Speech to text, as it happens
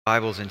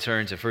Bibles and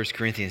turn to 1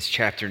 Corinthians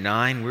chapter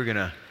 9. We're going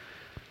to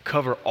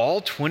cover all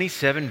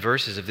 27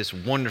 verses of this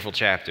wonderful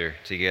chapter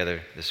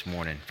together this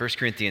morning. 1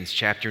 Corinthians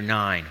chapter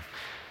 9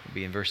 will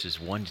be in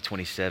verses 1 to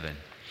 27.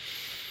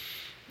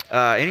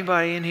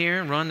 Anybody in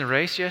here run the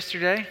race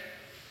yesterday?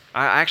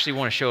 I actually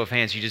want a show of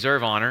hands. You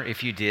deserve honor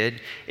if you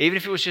did. Even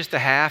if it was just a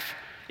half,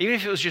 even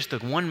if it was just the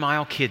 1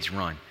 mile kids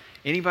run.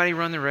 Anybody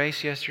run the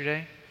race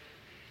yesterday?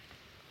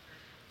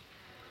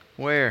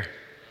 Where?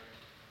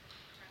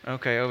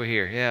 Okay, over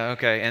here. Yeah,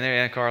 okay. And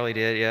there, Carly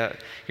did. Yeah.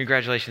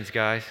 Congratulations,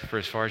 guys, for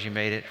as far as you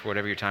made it, for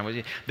whatever your time was.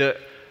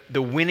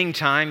 The winning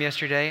time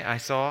yesterday I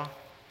saw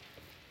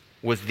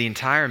was the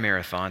entire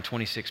marathon,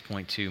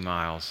 26.2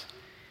 miles,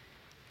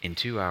 in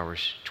 2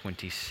 hours,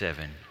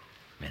 27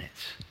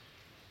 minutes.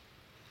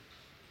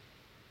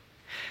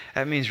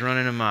 That means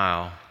running a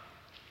mile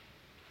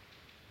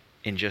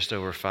in just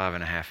over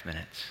 5.5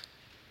 minutes.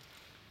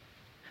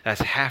 That's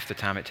half the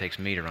time it takes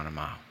me to run a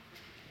mile.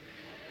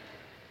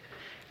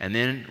 And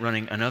then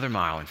running another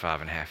mile in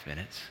 5.5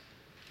 minutes,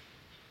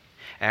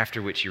 after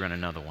which you run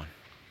another one,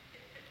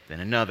 then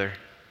another,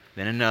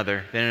 then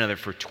another, then another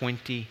for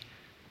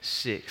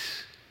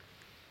 26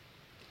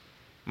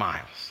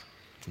 miles.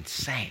 It's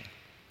insane.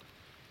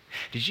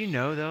 Did you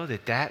know, though,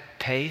 that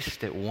pace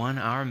that won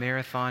our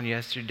marathon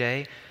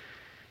yesterday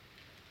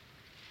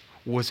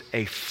was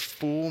a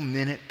full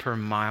minute per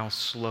mile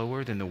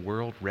slower than the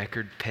world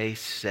record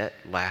pace set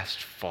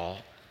last fall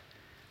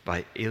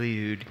by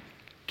Eliud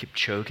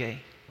Kipchoge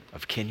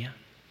of Kenya?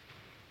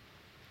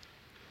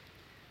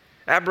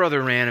 That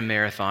brother ran a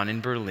marathon in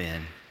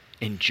Berlin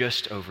in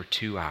just over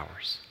 2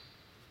 hours.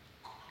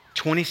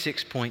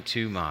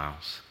 26.2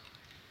 miles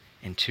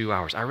in 2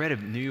 hours. I read a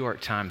New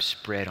York Times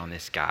spread on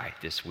this guy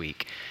this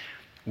week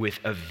with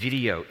a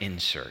video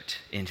insert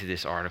into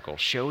this article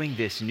showing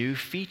this new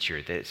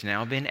feature that's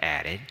now been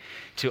added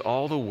to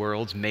all the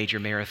world's major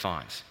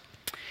marathons.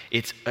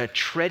 It's a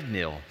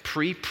treadmill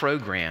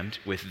pre-programmed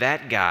with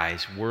that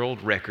guy's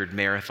world record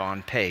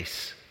marathon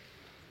pace.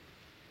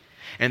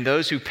 And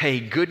those who pay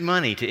good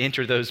money to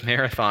enter those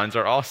marathons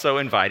are also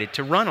invited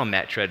to run on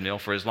that treadmill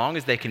for as long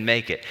as they can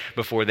make it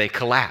before they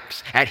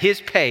collapse. At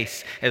his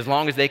pace, as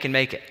long as they can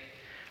make it.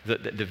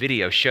 The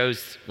video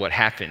shows what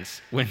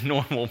happens when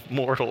normal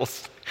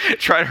mortals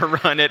try to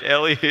run at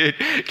Eliud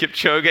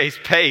Kipchoge's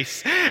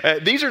pace.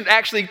 These are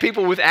actually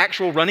people with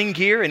actual running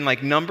gear and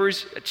like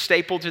numbers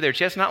stapled to their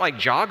chest, not like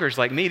joggers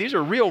like me. These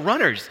are real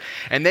runners.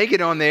 And they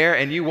get on there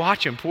and you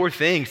watch them, poor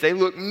things. They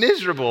look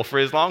miserable for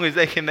as long as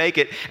they can make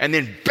it. And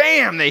then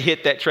bam, they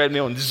hit that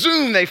treadmill and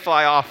zoom, they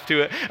fly off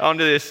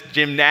onto this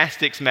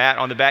gymnastics mat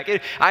on the back.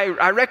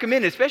 I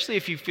recommend it, especially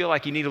if you feel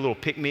like you need a little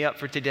pick-me-up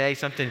for today,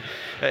 something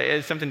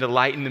to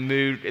lighten the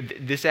mood.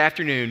 This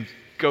afternoon,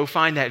 go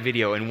find that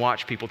video and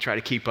watch people try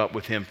to keep up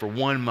with him for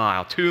 1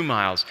 mile, 2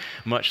 miles,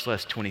 much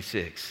less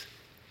 26.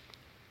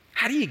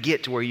 How do you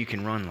get to where you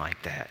can run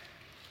like that?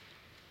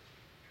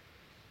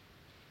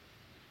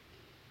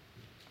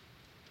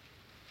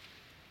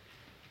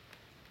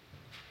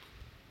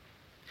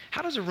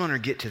 How does a runner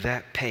get to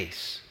that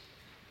pace?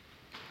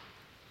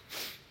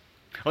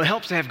 Well, it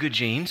helps to have good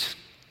genes,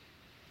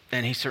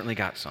 and he's certainly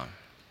got some.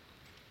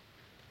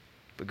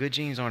 But good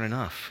genes aren't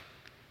enough.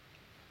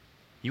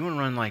 You want to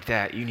run like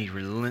that, you need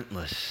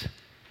relentless,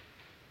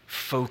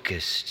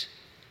 focused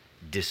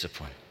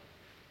discipline.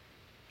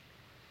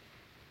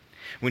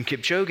 When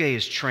Kipchoge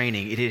is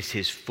training, it is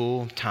his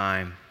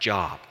full-time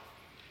job.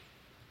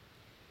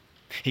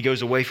 He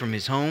goes away from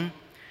his home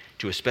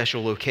to a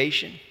special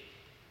location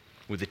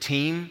with a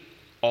team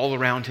all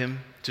around him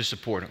to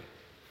support him.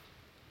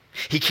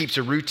 He keeps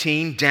a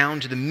routine down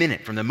to the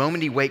minute, from the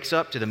moment he wakes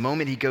up to the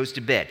moment he goes to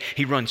bed.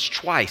 He runs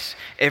twice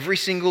every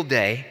single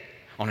day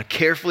on a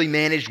carefully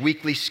managed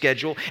weekly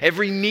schedule.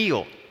 Every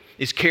meal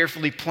is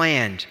carefully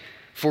planned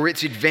for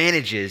its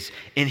advantages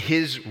in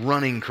his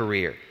running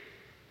career.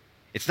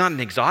 It's not an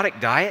exotic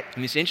diet. I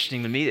mean, it's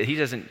interesting to me that he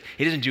doesn't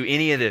do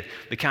any of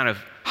the kind of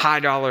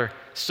high-dollar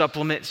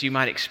supplements you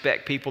might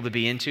expect people to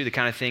be into, the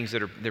kind of things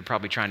that they're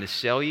probably trying to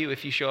sell you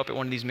if you show up at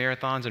one of these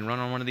marathons and run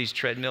on one of these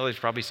treadmills. There's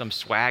probably some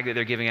swag that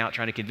they're giving out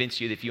trying to convince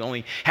you that if you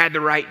only had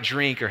the right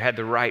drink or had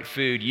the right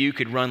food, you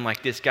could run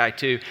like this guy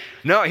too.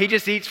 No, he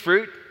just eats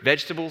fruit,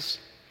 vegetables,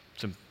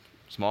 some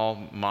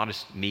small,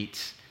 modest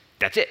meats.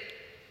 That's it.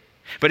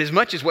 But as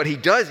much as what he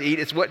does eat,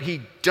 it's what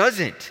he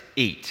doesn't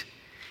eat.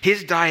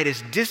 His diet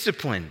is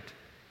disciplined.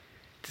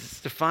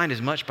 It's defined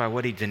as much by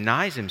what he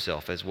denies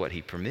himself as what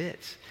he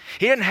permits.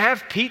 He doesn't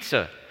have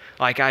pizza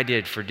like I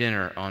did for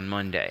dinner on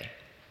Monday,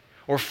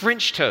 or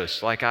French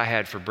toast like I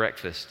had for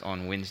breakfast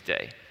on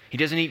Wednesday. He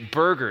doesn't eat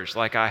burgers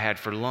like I had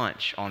for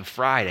lunch on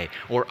Friday,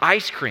 or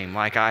ice cream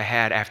like I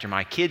had after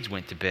my kids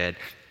went to bed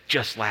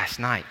just last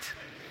night.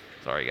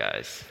 Sorry,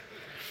 guys.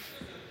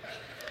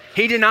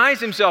 He denies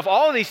himself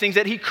all of these things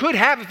that he could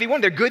have if he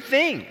wanted. They're good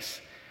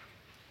things.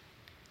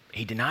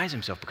 He denies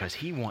himself because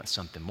he wants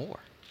something more.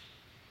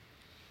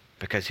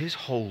 Because his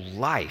whole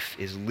life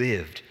is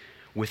lived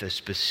with a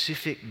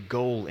specific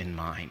goal in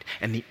mind.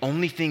 And the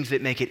only things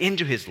that make it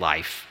into his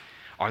life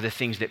are the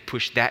things that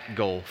push that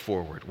goal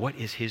forward. What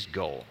is his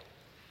goal?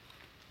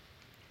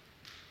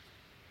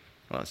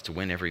 Well, it's to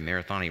win every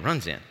marathon he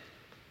runs in.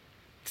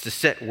 It's to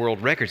set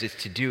world records. It's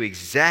to do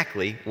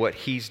exactly what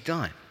he's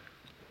done.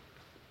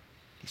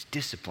 He's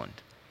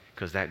disciplined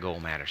because that goal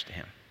matters to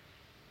him.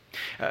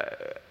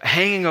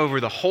 Hanging over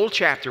the whole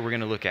chapter we're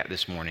going to look at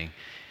this morning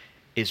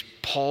is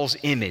Paul's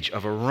image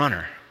of a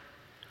runner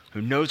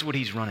who knows what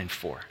he's running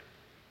for,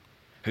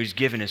 who's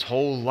given his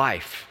whole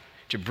life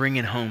to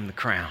bringing home the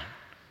crown.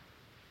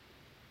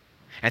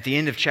 At the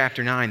end of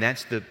chapter 9,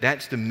 that's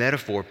the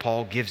metaphor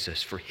Paul gives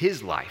us for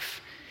his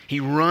life. He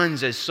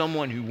runs as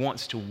someone who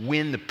wants to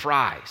win the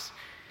prize.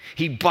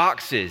 He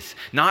boxes,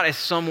 not as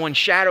someone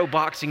shadow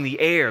boxing the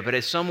air, but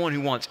as someone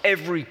who wants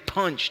every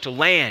punch to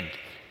land.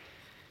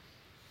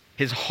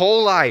 His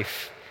whole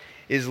life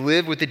is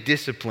lived with a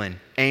discipline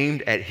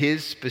aimed at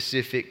his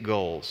specific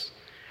goals.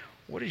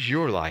 What is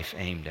your life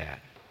aimed at?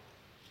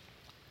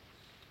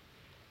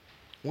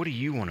 What do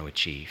you want to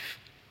achieve?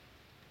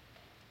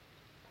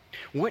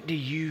 What do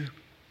you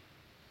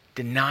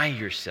deny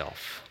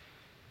yourself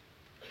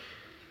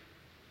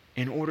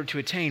in order to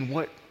attain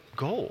what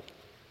goal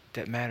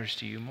that matters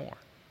to you more?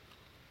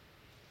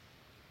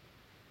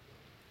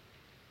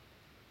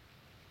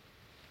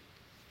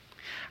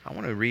 I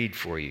want to read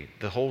for you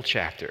the whole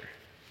chapter.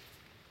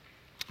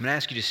 I'm going to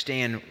ask you to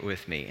stand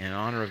with me in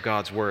honor of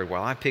God's word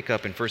while I pick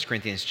up in 1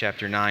 Corinthians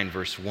chapter 9,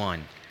 verse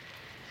 1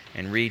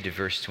 and read to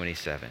verse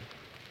 27.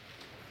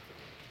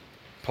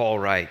 Paul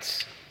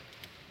writes,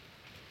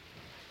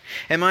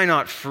 "Am I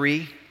not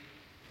free?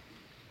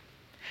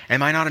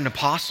 Am I not an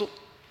apostle?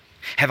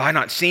 Have I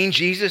not seen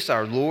Jesus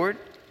our Lord?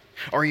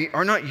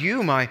 Are not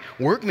you my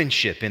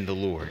workmanship in the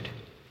Lord?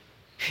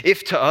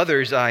 If to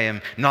others I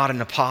am not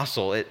an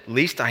apostle, at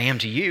least I am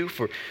to you,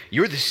 for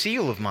you're the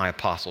seal of my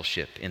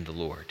apostleship in the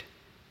Lord.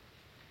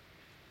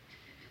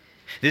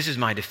 This is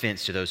my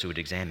defense to those who would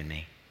examine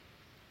me.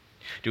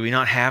 Do we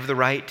not have the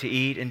right to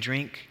eat and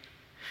drink?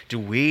 Do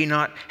we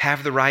not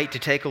have the right to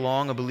take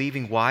along a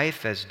believing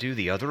wife, as do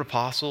the other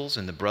apostles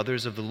and the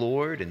brothers of the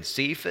Lord and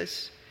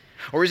Cephas?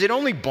 Or is it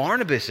only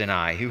Barnabas and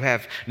I who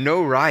have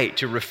no right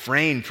to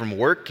refrain from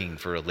working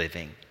for a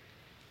living?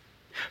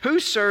 Who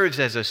serves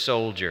as a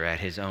soldier at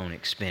his own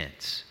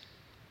expense?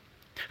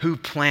 Who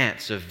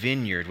plants a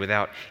vineyard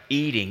without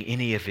eating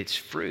any of its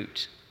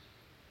fruit?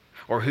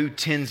 Or who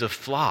tends a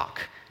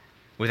flock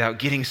without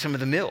getting some of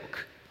the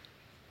milk?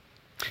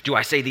 Do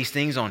I say these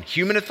things on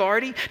human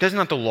authority? Does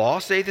not the law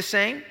say the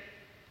same?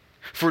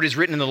 For it is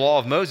written in the law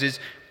of Moses,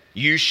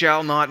 'You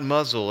shall not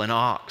muzzle an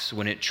ox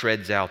when it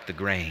treads out the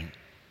grain.'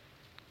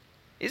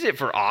 Is it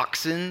for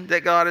oxen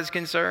that God is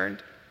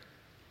concerned?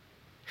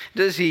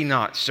 Does he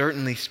not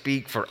certainly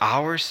speak for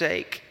our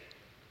sake?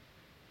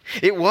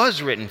 It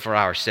was written for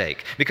our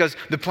sake, because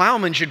the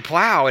plowman should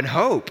plow in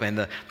hope, and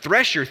the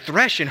thresher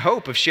thresh in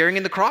hope of sharing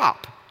in the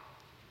crop.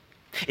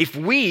 If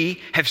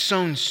we have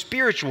sown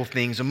spiritual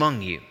things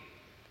among you,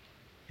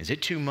 is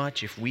it too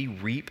much if we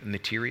reap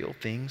material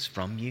things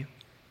from you?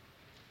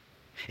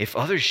 If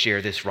others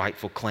share this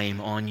rightful claim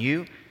on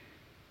you,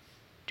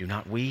 do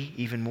not we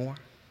even more?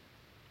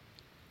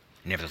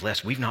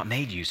 Nevertheless, we've not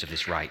made use of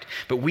this right,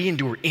 but we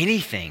endure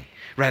anything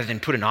rather than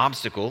put an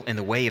obstacle in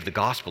the way of the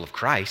gospel of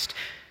Christ.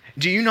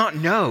 Do you not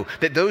know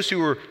that those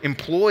who are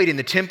employed in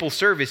the temple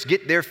service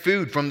get their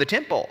food from the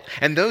temple,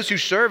 and those who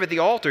serve at the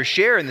altar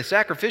share in the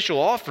sacrificial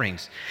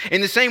offerings?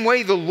 In the same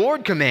way, the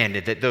Lord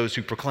commanded that those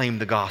who proclaim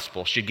the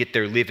gospel should get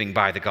their living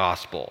by the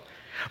gospel.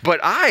 But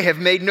I have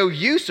made no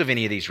use of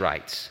any of these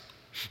rights,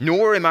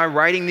 nor am I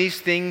writing these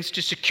things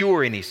to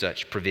secure any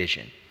such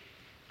provision.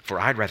 For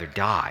I'd rather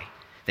die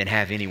than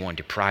have anyone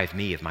deprive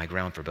me of my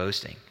ground for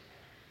boasting.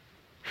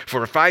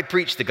 For if I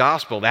preach the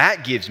gospel,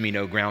 that gives me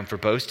no ground for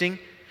boasting,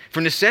 for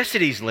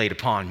necessity is laid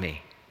upon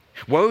me.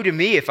 Woe to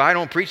me if I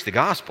don't preach the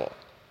gospel.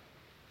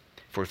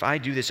 For if I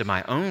do this of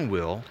my own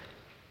will,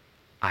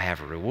 I have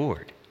a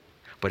reward.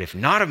 But if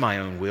not of my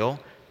own will,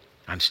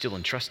 I'm still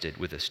entrusted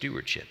with a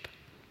stewardship.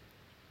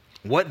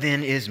 What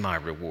then is my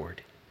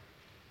reward?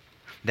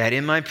 That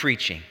in my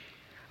preaching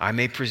I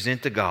may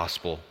present the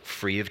gospel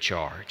free of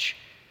charge,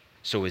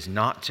 so as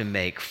not to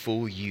make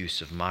full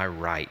use of my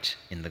right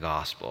in the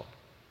gospel.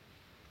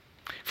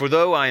 For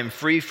though I am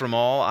free from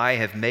all, I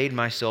have made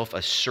myself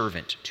a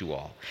servant to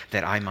all,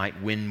 that I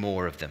might win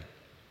more of them.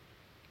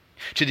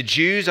 To the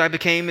Jews I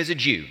became as a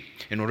Jew,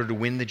 in order to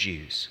win the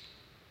Jews.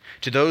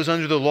 To those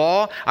under the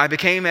law I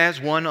became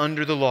as one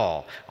under the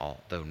law,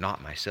 although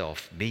not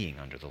myself being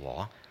under the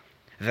law,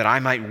 that I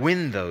might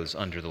win those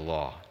under the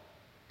law.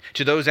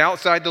 To those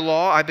outside the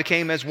law I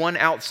became as one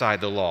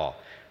outside the law,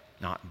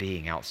 not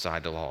being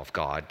outside the law of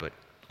God, but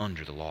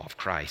under the law of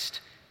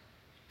Christ,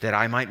 that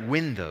I might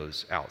win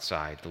those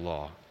outside the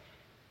law.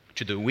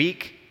 To the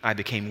weak I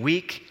became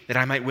weak, that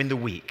I might win the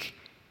weak.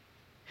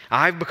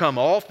 I've become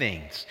all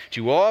things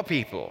to all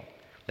people,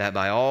 that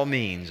by all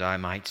means I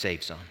might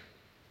save some.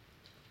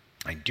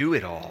 I do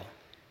it all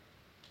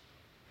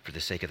for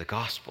the sake of the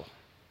gospel,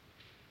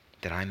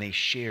 that I may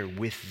share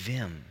with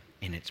them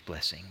in its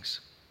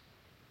blessings.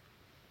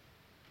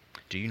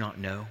 Do you not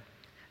know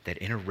that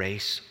in a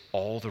race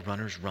all the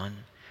runners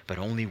run, but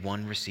only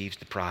one receives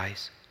the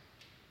prize?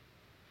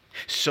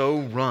 So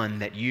run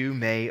that you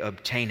may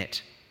obtain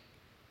it.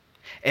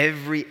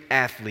 Every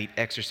athlete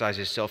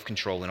exercises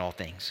self-control in all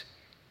things.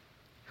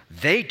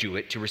 They do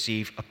it to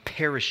receive a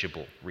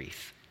perishable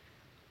wreath,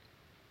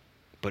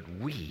 but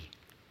we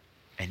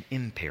an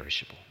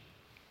imperishable.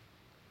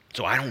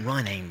 So I don't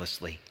run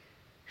aimlessly.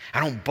 I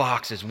don't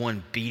box as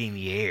one beating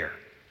the air,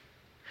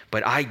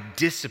 but I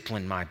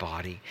discipline my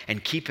body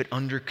and keep it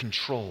under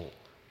control,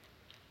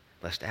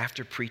 lest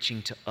after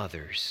preaching to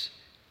others,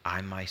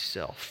 I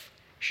myself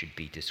should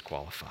be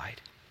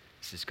disqualified.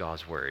 This is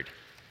God's word.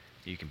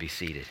 You can be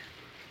seated.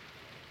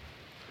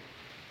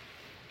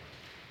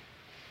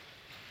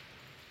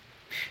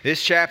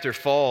 This chapter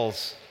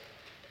falls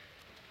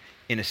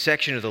in a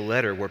section of the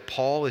letter where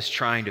Paul is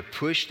trying to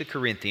push the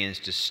Corinthians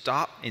to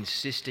stop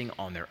insisting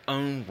on their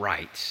own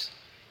rights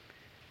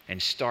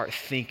and start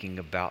thinking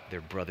about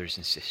their brothers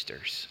and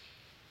sisters.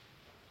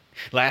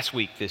 Last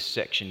week, this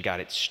section got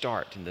its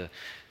start in the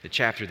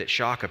chapter that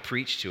Shaka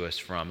preached to us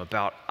from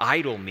about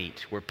idol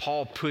meat, where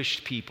Paul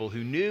pushed people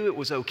who knew it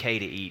was okay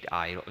to eat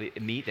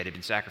meat that had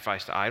been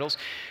sacrificed to idols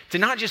to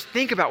not just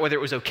think about whether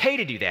it was okay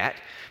to do that,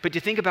 but to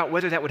think about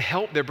whether that would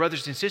help their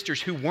brothers and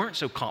sisters who weren't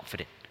so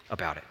confident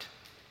about it.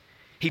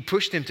 He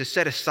pushed them to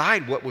set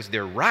aside what was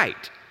their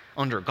right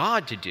under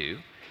God to do,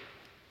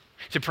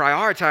 to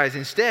prioritize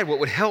instead what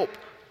would help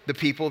the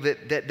people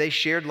that they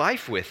shared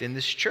life with in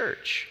this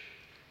church.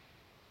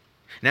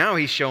 Now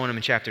he's showing them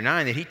in chapter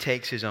 9 that he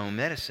takes his own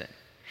medicine.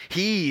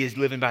 He is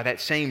living by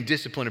that same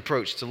disciplined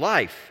approach to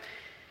life.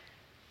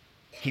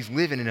 He's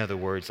living, in other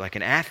words, like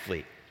an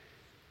athlete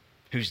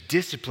who's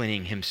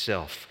disciplining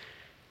himself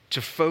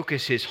to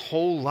focus his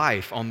whole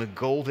life on the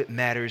goal that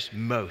matters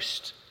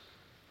most.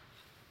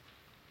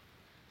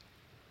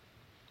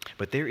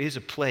 But there is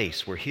a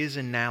place where his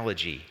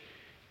analogy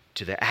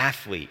to the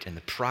athlete and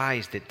the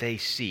prize that they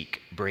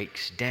seek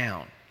breaks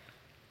down.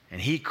 And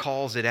he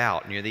calls it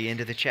out near the end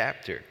of the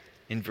chapter.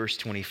 In verse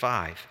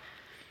 25,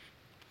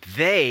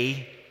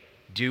 they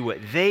do what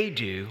they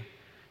do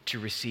to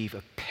receive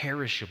a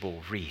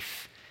perishable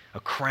wreath,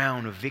 a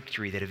crown of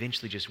victory that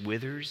eventually just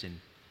withers and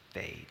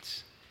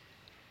fades.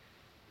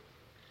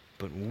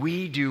 But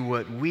we do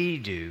what we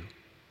do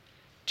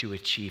to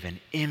achieve an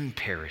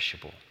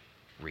imperishable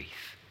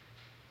wreath.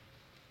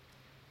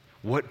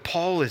 What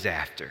Paul is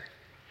after,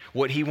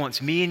 what he wants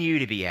me and you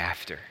to be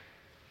after,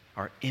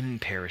 are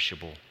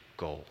imperishable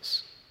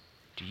goals.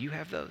 Do you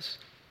have those?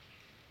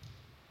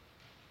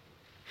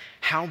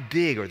 How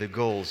big are the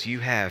goals you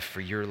have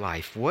for your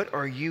life? What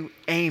are you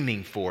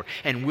aiming for?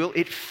 And will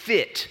it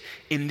fit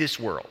in this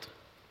world?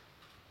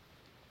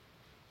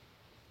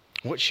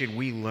 What should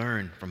we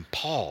learn from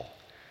Paul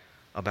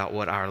about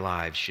what our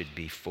lives should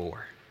be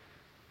for?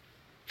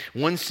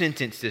 One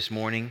sentence this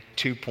morning,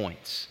 2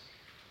 points.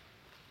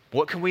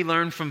 What can we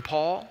learn from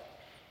Paul?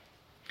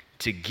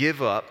 To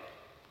give up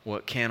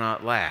what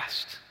cannot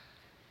last,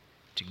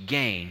 to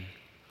gain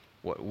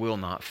what will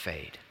not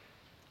fade.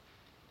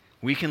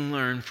 We can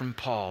learn from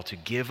Paul to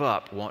give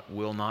up what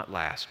will not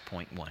last,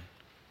 point 1.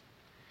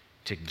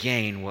 To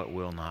gain what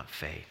will not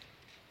fade,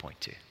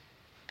 point 2.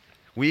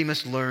 We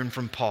must learn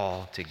from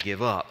Paul to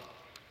give up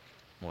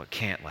what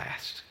can't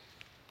last.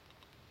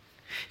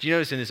 Do you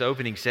notice in this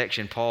opening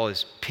section, Paul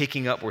is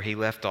picking up where he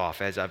left off,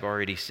 as I've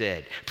already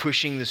said,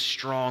 pushing the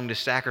strong to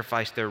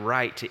sacrifice their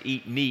right to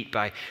eat meat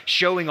by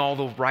showing all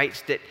the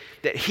rights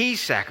that he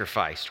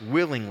sacrificed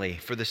willingly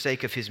for the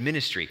sake of his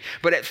ministry.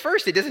 But at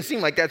first, it doesn't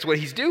seem like that's what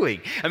he's doing.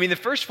 I mean, the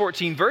first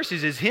 14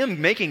 verses is him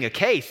making a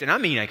case, and I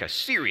mean like a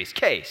serious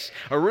case,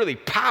 a really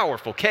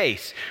powerful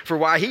case for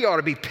why he ought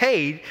to be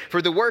paid for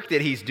the work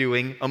that he's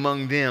doing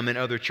among them and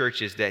other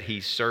churches that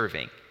he's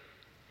serving.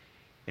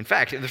 In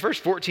fact, in the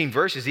first 14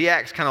 verses, he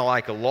acts kind of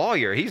like a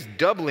lawyer. He's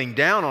doubling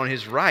down on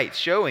his rights,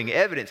 showing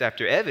evidence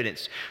after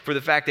evidence for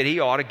the fact that he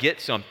ought to get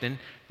something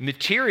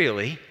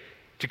materially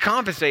to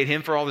compensate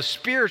him for all the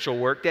spiritual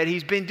work that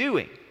he's been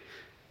doing.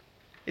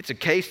 It's a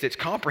case that's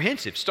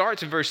comprehensive.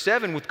 Starts in verse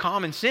 7 with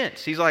common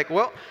sense. He's like,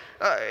 well,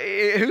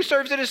 who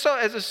serves it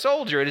as a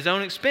soldier at his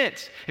own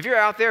expense? If you're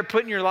out there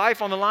putting your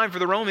life on the line for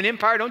the Roman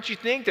Empire, don't you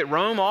think that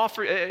Rome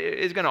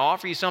is going to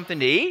offer you something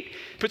to eat?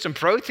 Put some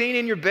protein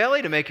in your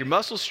belly to make your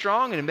muscles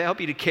strong and to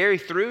help you to carry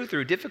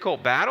through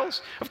difficult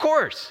battles? Of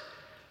course.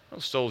 No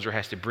soldier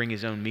has to bring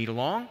his own meat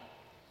along.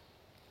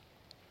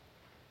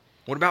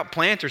 What about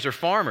planters or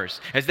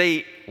farmers? As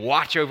they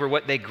watch over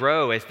what they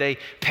grow, as they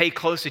pay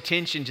close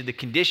attention to the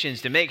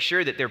conditions to make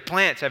sure that their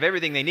plants have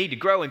everything they need to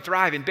grow and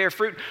thrive and bear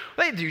fruit,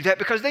 they do that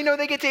because they know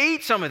they get to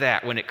eat some of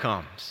that when it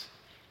comes.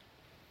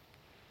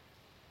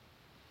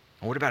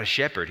 Or what about a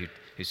shepherd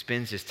who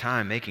spends his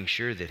time making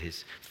sure that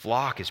his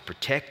flock is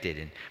protected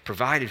and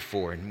provided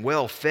for and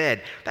well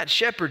fed? That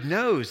shepherd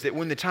knows that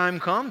when the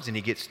time comes and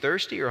he gets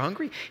thirsty or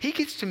hungry, he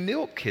gets to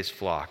milk his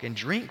flock and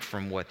drink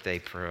from what they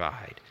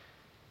provide.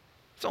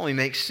 It only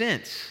makes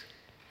sense,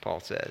 Paul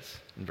says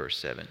in verse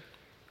 7.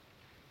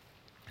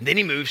 And then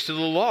he moves to the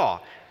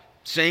law.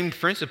 Same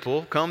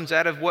principle comes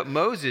out of what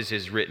Moses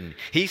has written.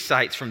 He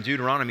cites from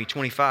Deuteronomy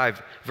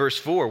 25, verse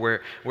 4,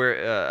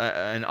 where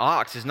an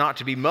ox is not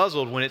to be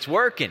muzzled when it's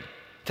working.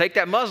 Take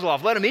that muzzle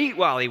off. Let him eat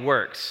while he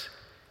works.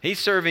 He's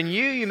serving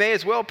you. You may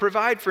as well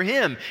provide for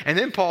him. And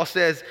then Paul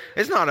says,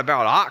 it's not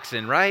about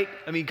oxen, right?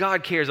 I mean,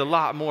 God cares a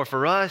lot more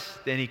for us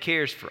than he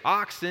cares for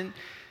oxen.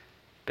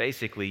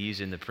 Basically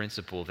using the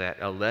principle that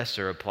a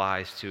lesser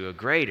applies to a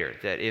greater.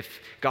 That if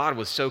God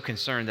was so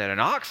concerned that an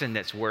oxen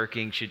that's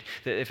working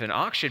that if an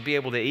ox should be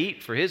able to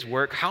eat for his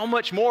work, how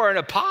much more an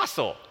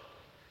apostle?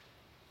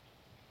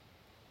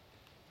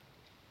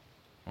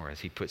 Or as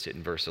he puts it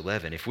in verse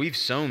 11, if we've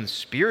sown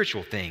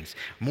spiritual things,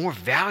 more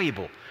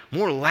valuable,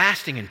 more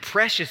lasting and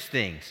precious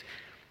things,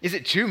 is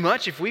it too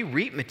much if we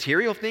reap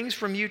material things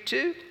from you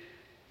too?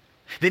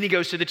 Then he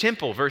goes to the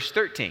temple, verse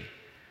 13.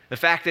 The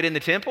fact that in the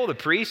temple, the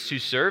priests who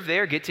serve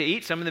there get to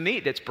eat some of the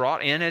meat that's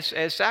brought in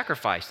as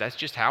sacrifice. That's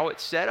just how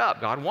it's set up.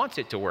 God wants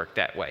it to work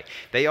that way.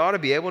 They ought to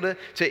be able to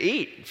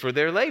eat for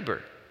their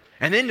labor.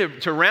 And then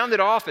to round it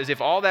off, as if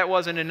all that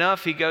wasn't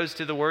enough, he goes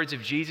to the words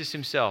of Jesus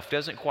himself.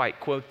 Doesn't quite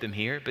quote them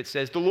here, but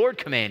says, the Lord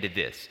commanded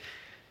this.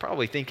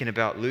 Probably thinking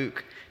about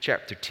Luke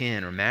chapter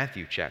 10 or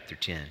Matthew chapter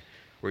 10,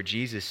 where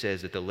Jesus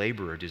says that the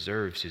laborer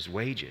deserves his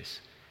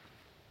wages.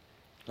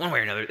 One way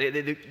or another,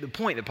 the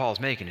point that Paul's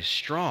making is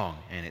strong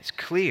and it's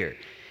clear.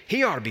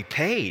 He ought to be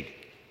paid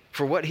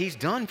for what he's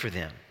done for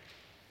them.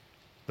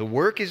 The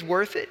work is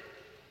worth it.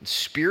 It's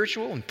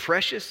spiritual and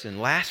precious and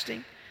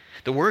lasting.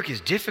 The work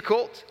is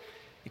difficult.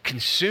 It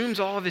consumes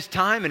all of his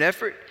time and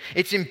effort.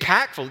 It's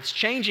impactful. It's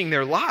changing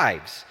their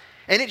lives.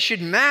 And it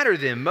should matter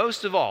them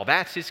most of all.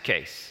 That's his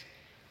case.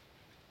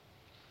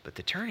 But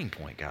the turning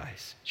point,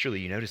 guys, surely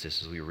you noticed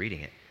this as we were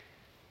reading it.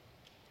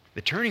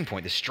 The turning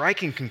point, the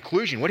striking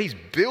conclusion, what he's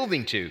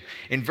building to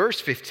in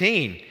verse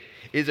 15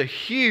 is a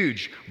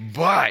huge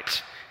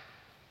but.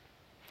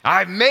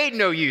 I've made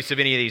no use of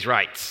any of these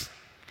rights,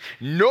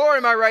 nor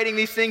am I writing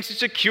these things to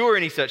secure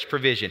any such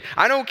provision.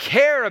 I don't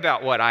care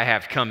about what I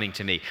have coming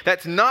to me.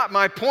 That's not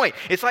my point.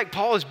 It's like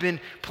Paul has been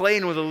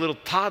playing with a little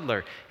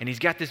toddler, and he's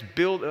got this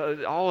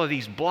all of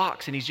these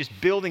blocks, and he's just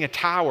building a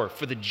tower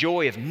for the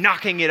joy of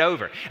knocking it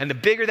over. And the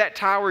bigger that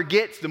tower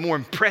gets, the more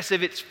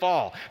impressive its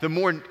fall, the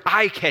more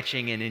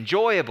eye-catching and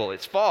enjoyable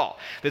its fall.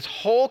 This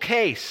whole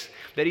case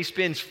that he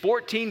spends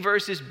 14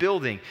 verses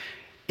building,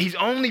 he's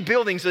only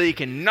building so that he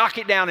can knock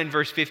it down in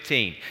verse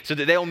 15, so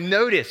that they'll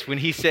notice when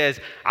he says,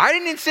 I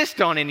didn't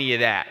insist on any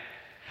of that.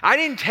 I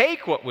didn't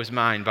take what was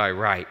mine by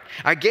right.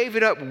 I gave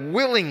it up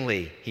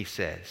willingly, he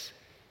says.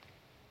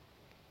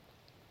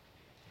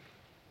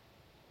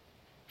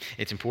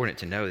 It's important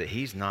to know that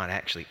he's not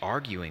actually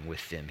arguing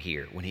with them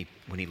here when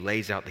he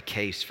lays out the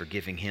case for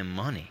giving him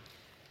money.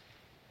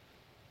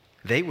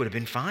 They would have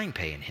been fine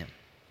paying him.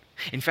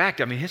 In fact,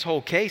 his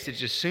whole case, it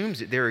just assumes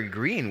that they're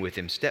agreeing with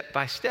him step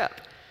by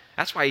step.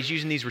 That's why he's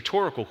using these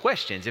rhetorical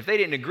questions. If they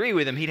didn't agree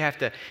with him,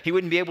 he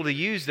wouldn't be able to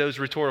use those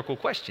rhetorical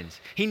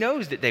questions. He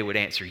knows that they would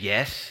answer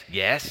yes,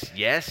 yes,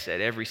 yes at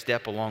every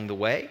step along the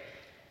way.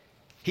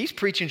 He's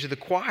preaching to the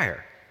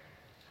choir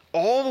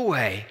all the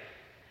way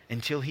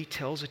until he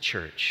tells a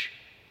church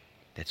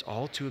that's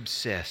all too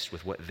obsessed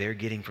with what they're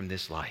getting from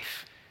this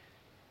life.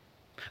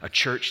 A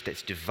church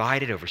that's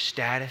divided over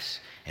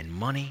status and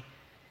money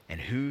and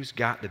who's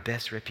got the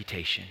best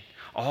reputation.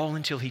 All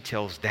until he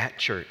tells that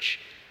church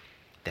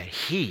that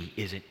he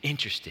isn't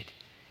interested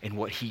in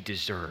what he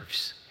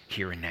deserves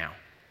here and now.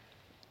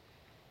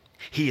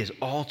 He is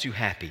all too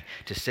happy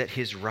to set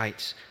his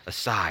rights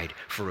aside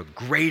for a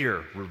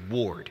greater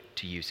reward,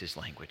 to use his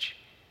language.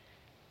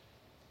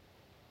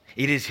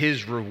 It is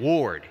his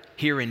reward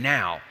here and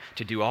now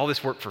to do all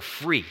this work for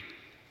free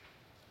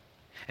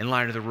in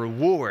light of the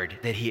reward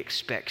that he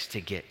expects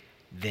to get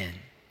then.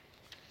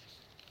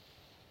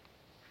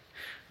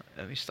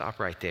 Let me stop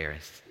right there.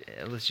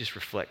 Let's just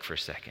reflect for a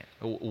second.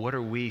 What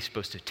are we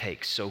supposed to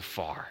take so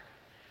far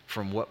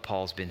from what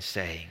Paul's been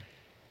saying?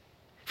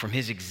 From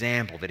his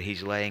example that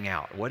he's laying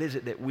out? What is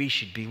it that we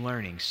should be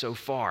learning so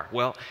far?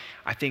 Well,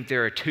 I think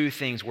there are two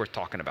things worth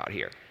talking about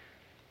here.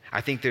 I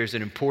think there's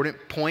an important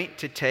point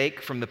to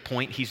take from the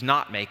point he's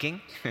not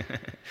making,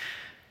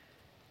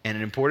 and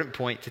an important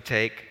point to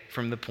take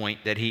from the point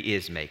that he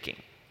is making.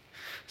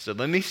 So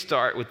let me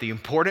start with the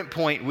important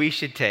point we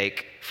should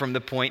take from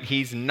the point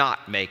he's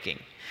not making.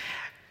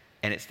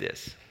 And it's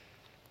this.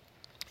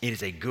 It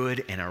is a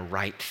good and a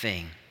right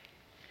thing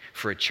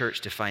for a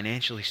church to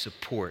financially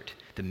support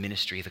the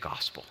ministry of the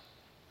gospel.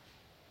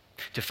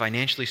 To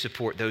financially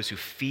support those who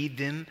feed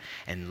them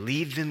and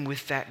leave them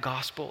with that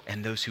gospel,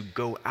 and those who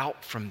go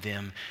out from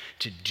them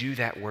to do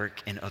that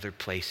work in other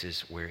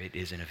places where it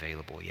isn't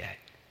available yet.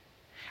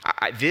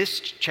 This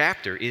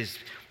chapter is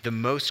the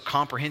most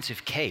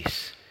comprehensive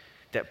case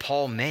that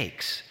Paul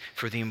makes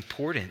for the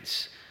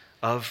importance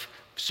of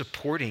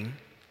supporting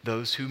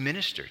those who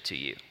minister to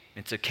you.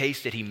 It's a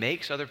case that he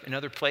makes in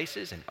other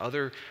places, and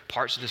other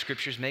parts of the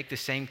scriptures make the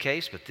same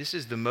case, but this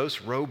is the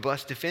most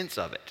robust defense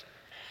of it.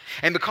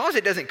 And because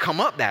it doesn't come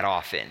up that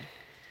often,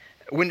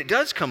 when it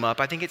does come up,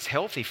 I think it's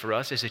healthy for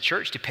us as a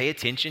church to pay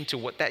attention to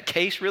what that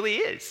case really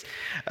is,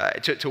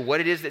 to what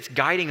it is that's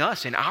guiding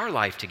us in our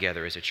life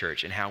together as a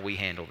church and how we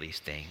handle these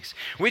things.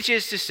 Which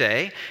is to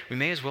say, we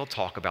may as well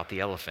talk about the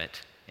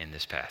elephant in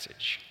this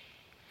passage.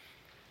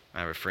 I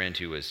have a friend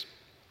who was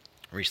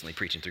recently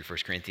preaching through 1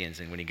 Corinthians,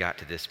 and when he got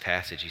to this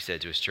passage, he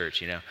said to his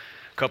church, a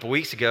couple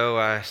weeks ago,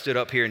 I stood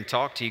up here and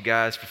talked to you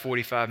guys for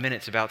 45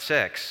 minutes about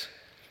sex.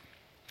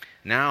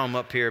 Now I'm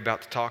up here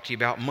about to talk to you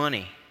about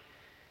money.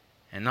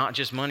 And not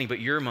just money, but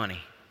your money.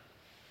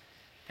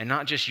 And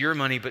not just your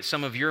money, but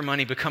some of your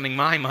money becoming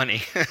my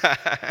money.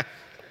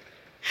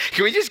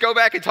 Can we just go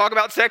back and talk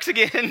about sex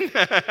again?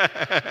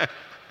 A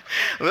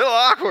little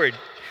awkward.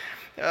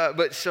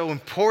 But so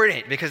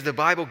important because the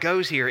Bible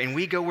goes here and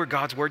we go where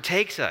God's word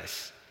takes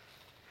us.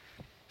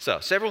 So,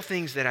 several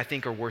things that I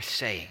think are worth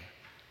saying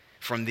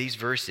from these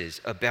verses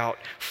about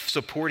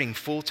supporting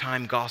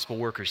full-time gospel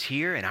workers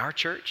here in our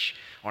church,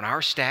 on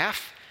our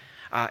staff,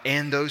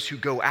 and those who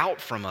go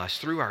out from us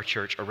through our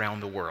church around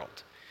the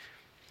world.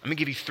 Let me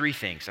give you three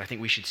things I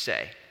think we should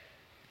say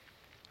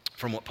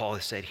from what Paul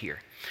has said here.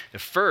 The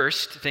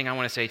first thing I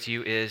want to say to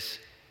you is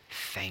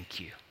thank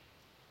you.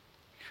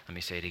 Let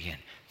me say it again.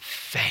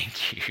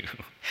 Thank you.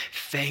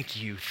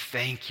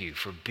 Thank you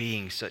for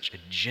being such a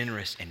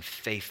generous and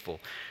faithful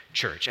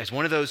church. As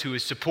one of those who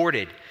is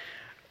supported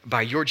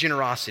by your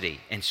generosity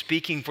and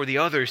speaking for the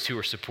others who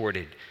are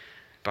supported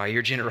by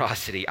your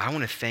generosity, I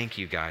want to thank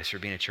you guys for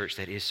being a church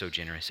that is so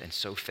generous and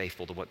so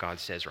faithful to what God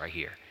says right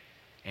here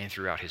and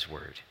throughout his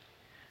word.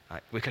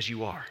 Because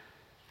you are.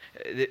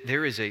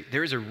 There is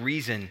a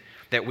reason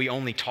that we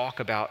only talk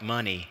about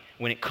money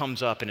when it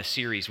comes up in a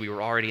series we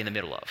were already in the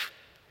middle of.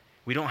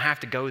 We don't have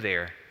to go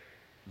there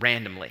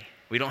randomly.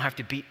 We don't have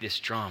to beat this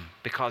drum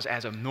because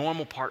as a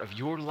normal part of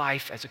your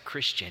life as a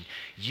Christian,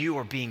 you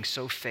are being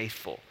so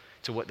faithful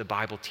to what the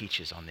Bible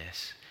teaches on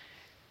this.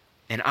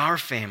 And our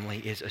family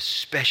is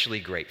especially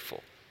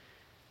grateful.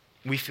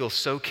 We feel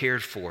so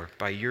cared for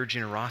by your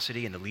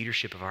generosity and the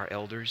leadership of our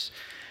elders.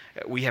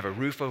 We have a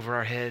roof over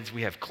our heads.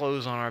 We have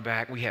clothes on our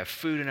back. We have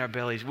food in our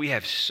bellies. We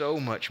have so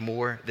much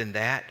more than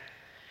that.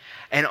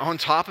 And on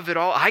top of it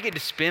all, I get to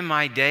spend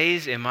my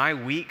days and my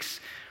weeks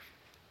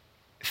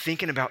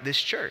thinking about this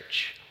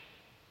church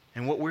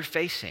and what we're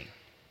facing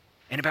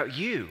and about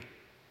you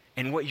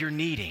and what you're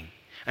needing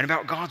and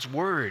about God's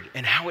word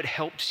and how it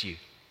helps you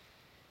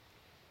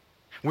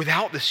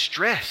without the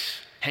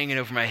stress hanging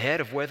over my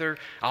head of whether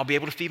I'll be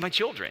able to feed my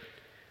children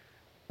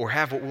or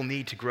have what we'll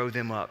need to grow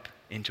them up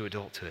into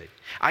adulthood.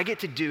 I get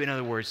to do, in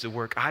other words, the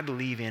work I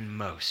believe in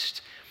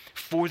most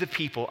for the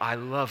people I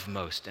love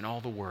most in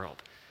all the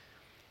world,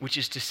 which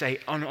is to say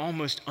an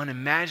almost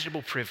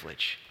unimaginable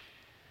privilege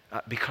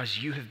because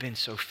you have been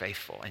so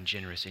faithful and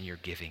generous in your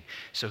giving.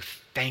 So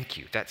thank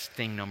you. That's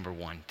thing number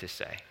one to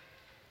say.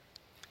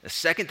 The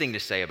second thing to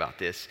say about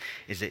this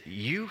is that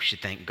you should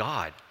thank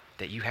God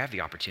that you have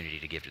the opportunity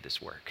to give to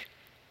this work.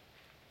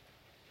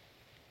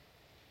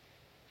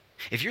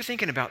 If you're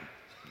thinking about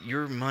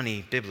your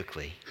money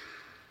biblically,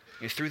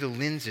 through the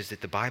lenses that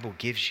the Bible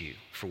gives you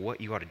for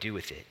what you ought to do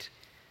with it,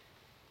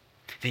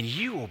 then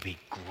you will be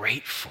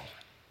grateful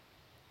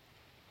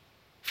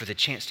for the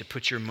chance to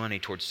put your money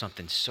towards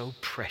something so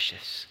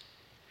precious,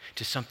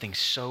 to something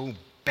so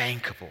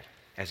bankable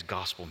as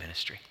gospel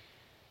ministry.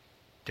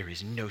 There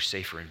is no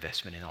safer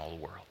investment in all the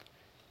world.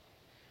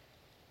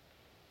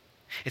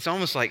 It's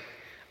almost like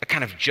a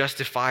kind of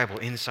justifiable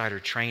insider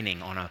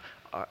trading on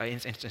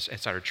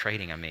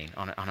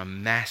a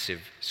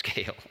massive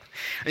scale.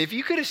 If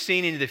you could have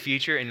seen into the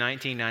future in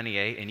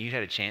 1998 and you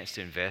had a chance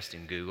to invest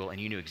in Google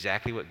and you knew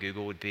exactly what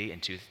Google would be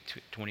in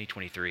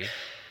 2023,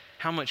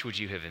 how much would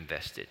you have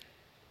invested?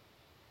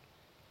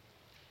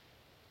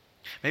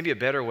 Maybe a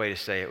better way to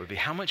say it would be,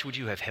 how much would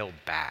you have held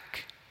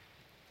back?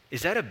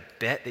 Is that a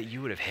bet that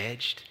you would have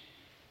hedged?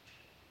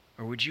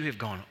 Or would you have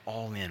gone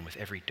all in with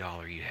every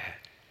dollar you had?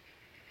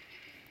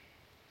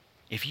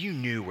 If you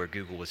knew where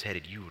Google was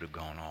headed, you would have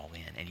gone all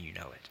in, and you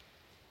know it.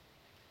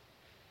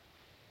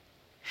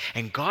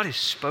 And God has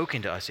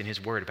spoken to us in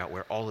his word about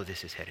where all of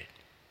this is headed.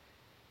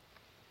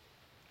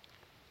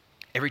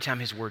 Every time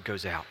his word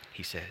goes out,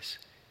 he says,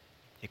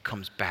 it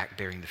comes back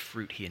bearing the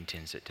fruit he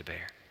intends it to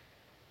bear.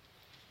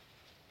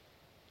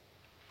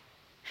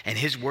 And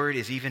his word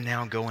is even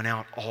now going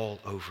out all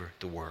over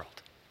the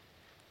world.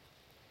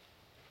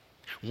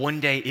 One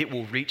day it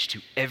will reach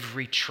to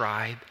every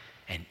tribe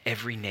and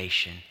every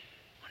nation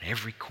on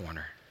every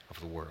corner of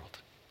the world.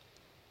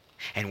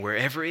 And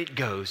wherever it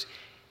goes,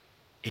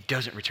 it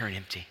doesn't return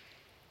empty.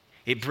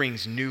 It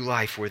brings new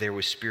life where there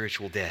was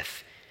spiritual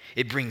death.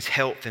 It brings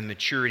health and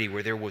maturity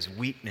where there was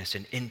weakness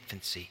and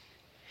infancy.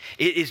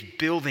 It is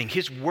building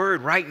his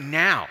word right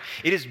now.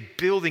 It is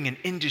building an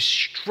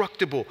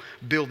indestructible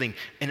building,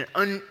 an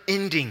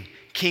unending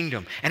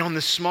kingdom. And on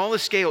the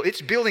smallest scale,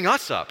 it's building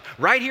us up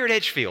right here at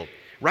Edgefield,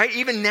 right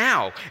even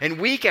now, and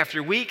week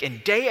after week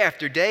and day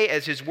after day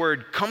as his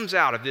word comes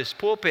out of this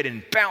pulpit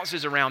and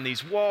bounces around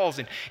these walls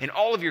and in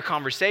all of your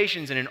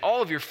conversations and in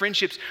all of your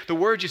friendships, the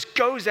word just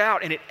goes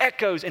out and it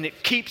echoes and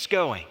it keeps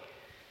going.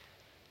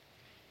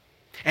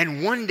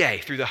 And one day,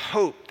 through the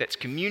hope that's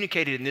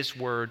communicated in this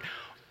word,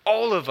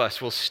 all of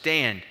us will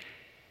stand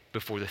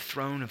before the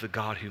throne of the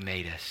God who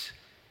made us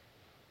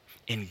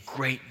in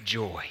great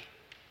joy.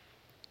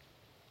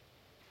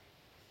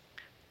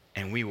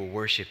 And we will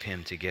worship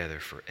him together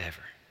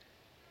forever.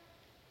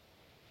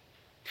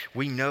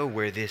 We know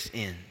where this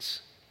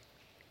ends,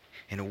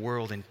 in a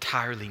world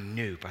entirely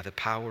new by the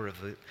power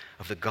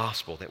of the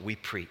gospel that we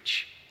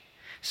preach.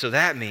 So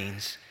that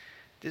means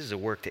this is a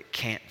work that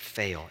can't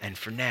fail. And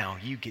for now,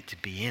 you get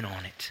to be in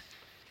on it.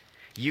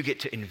 You get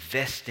to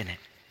invest in it.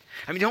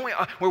 I mean, don't we,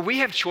 where we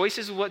have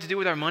choices of what to do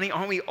with our money,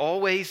 aren't we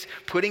always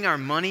putting our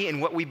money in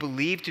what we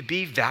believe to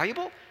be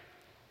valuable?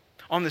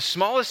 On the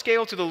smallest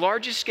scale to the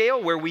largest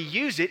scale, where we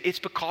use it, it's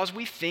because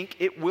we think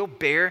it will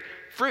bear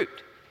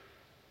fruit.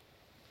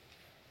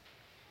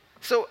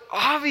 So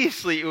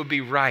obviously it would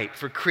be right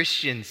for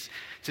Christians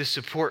to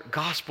support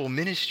gospel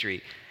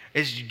ministry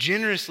as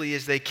generously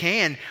as they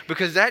can,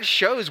 because that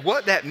shows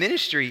what that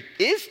ministry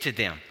is to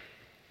them.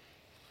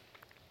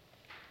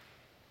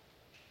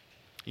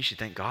 You should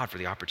thank God for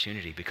the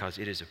opportunity, because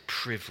it is a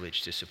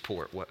privilege to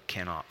support what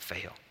cannot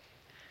fail.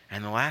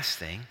 And the last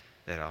thing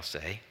that I'll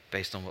say,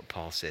 based on what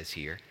Paul says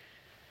here,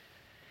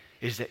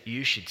 is that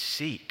you should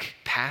seek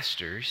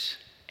pastors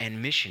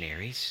and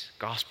missionaries,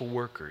 gospel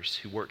workers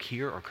who work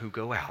here or who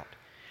go out.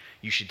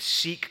 You should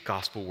seek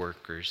gospel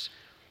workers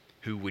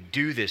who would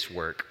do this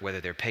work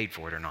whether they're paid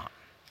for it or not.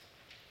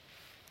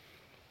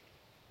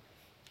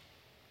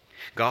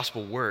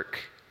 Gospel work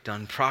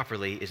done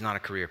properly is not a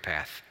career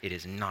path. It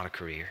is not a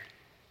career.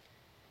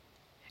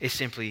 It's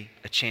simply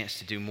a chance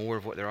to do more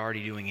of what they're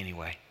already doing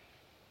anyway,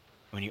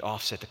 when you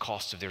offset the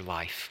cost of their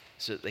life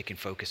so that they can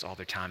focus all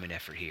their time and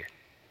effort here.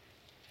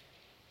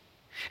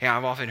 And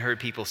I've often heard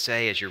people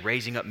say, as you're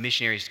raising up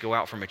missionaries to go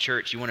out from a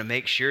church, you want to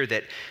make sure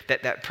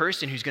that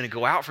person who's going to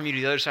go out from you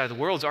to the other side of the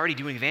world is already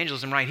doing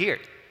evangelism right here.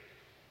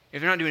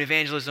 If they're not doing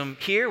evangelism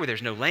here, where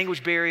there's no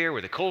language barrier,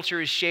 where the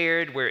culture is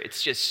shared, where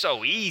it's just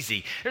so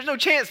easy, there's no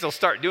chance they'll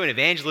start doing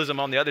evangelism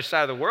on the other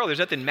side of the world. There's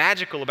nothing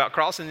magical about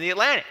crossing the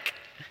Atlantic.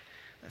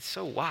 That's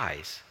so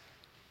wise.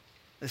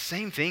 The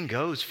same thing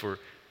goes for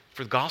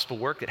the gospel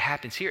work that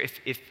happens here.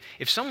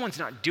 If someone's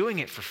not doing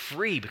it for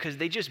free because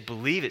they just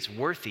believe it's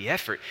worth the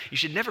effort, you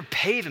should never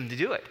pay them to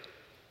do it.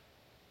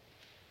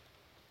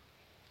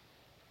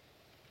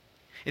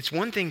 It's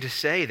one thing to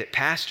say that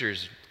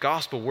pastors,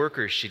 gospel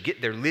workers should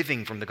get their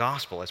living from the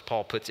gospel, as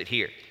Paul puts it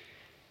here.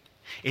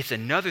 It's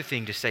another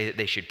thing to say that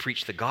they should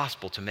preach the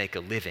gospel to make a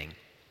living.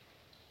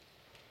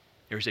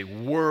 There's a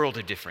world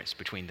of difference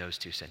between those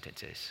two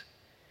sentences.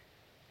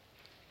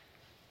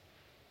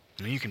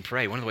 I mean, you can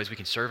pray. One of the ways we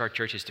can serve our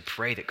church is to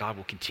pray that God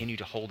will continue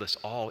to hold us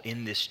all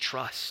in this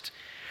trust,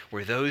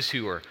 where those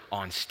who are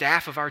on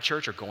staff of our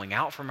church or going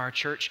out from our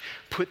church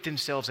put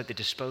themselves at the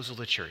disposal of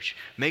the church,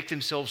 make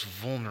themselves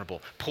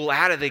vulnerable, pull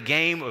out of the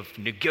game of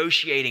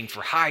negotiating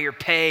for higher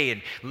pay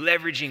and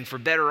leveraging for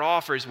better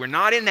offers. We're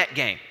not in that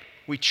game.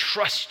 We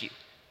trust you.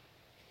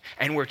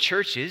 And where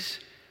churches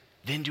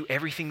then do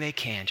everything they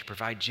can to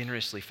provide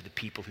generously for the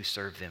people who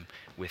serve them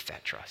with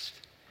that trust.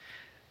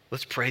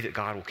 Let's pray that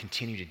God will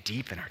continue to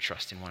deepen our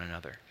trust in one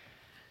another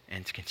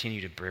and to continue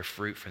to bear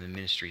fruit from the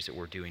ministries that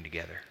we're doing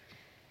together.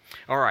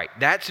 All right,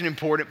 that's an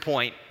important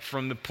point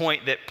from the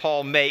point that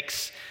Paul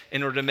makes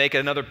in order to make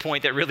another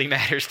point that really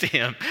matters to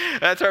him.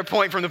 That's our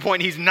point from the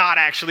point he's not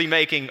actually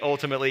making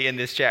ultimately in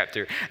this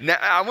chapter. Now,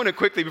 I want to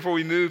quickly, before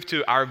we move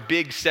to our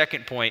big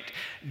second point,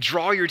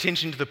 draw your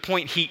attention to the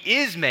point he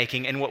is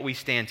making and what we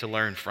stand to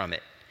learn from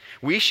it.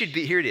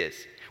 Here it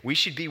is. We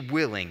should be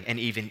willing and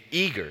even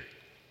eager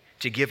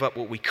to give up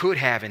what we could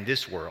have in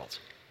this world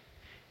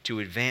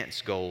to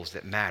advance goals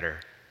that matter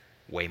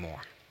way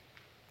more.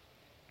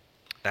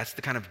 That's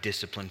the kind of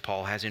discipline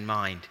Paul has in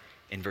mind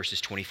in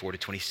verses 24 to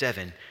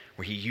 27,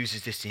 where he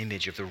uses this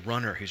image of the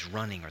runner who's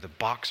running or the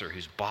boxer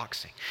who's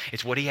boxing.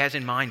 It's what he has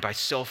in mind by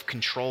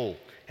self-control,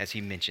 as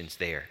he mentions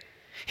there.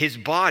 His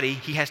body,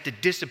 he has to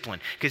discipline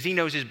because he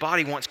knows his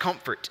body wants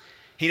comfort.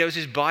 He knows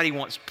his body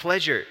wants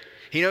pleasure.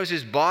 He knows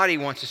his body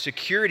wants a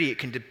security it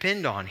can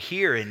depend on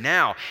here and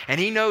now. And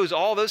he knows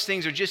all those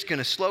things are just going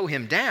to slow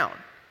him down.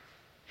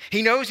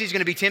 He knows he's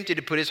going to be tempted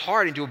to put his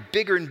heart into a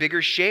bigger and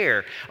bigger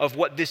share of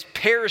what this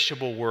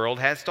perishable world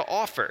has to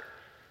offer.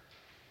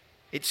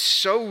 It's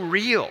so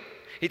real.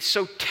 It's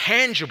so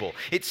tangible.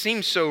 It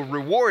seems so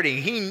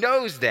rewarding. He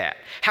knows that.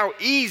 How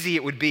easy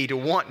it would be to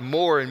want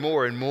more and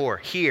more and more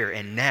here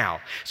and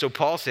now. So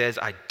Paul says,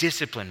 I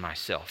discipline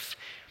myself.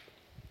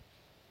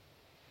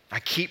 I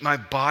keep my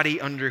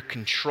body under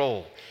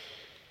control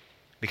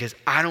because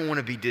I don't want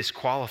to be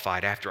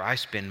disqualified after I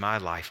spend my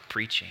life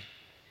preaching.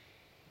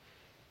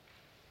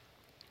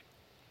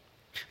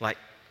 Like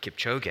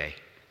Kipchoge.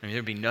 I mean,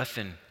 there'd be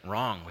nothing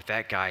wrong with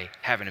that guy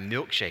having a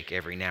milkshake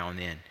every now and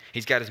then.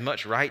 He's got as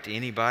much right to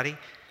anybody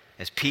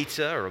as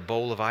pizza or a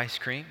bowl of ice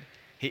cream.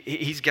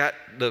 He's got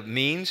the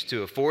means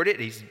to afford it.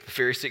 He's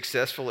very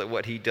successful at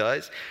what he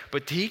does.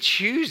 But he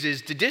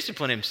chooses to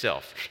discipline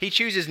himself. He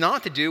chooses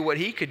not to do what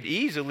he could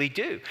easily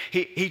do.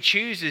 He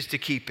chooses to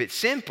keep it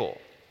simple.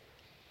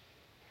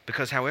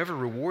 Because however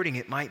rewarding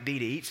it might be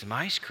to eat some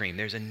ice cream,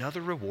 there's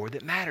another reward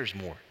that matters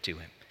more to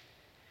him.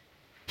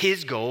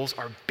 His goals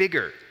are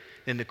bigger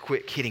than the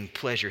quick-hitting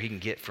pleasure he can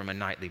get from a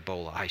nightly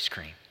bowl of ice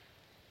cream.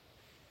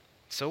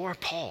 So are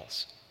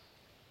Paul's.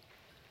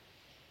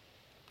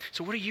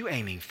 So what are you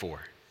aiming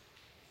for?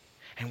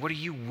 And what are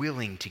you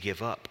willing to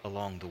give up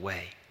along the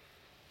way?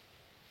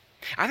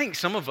 I think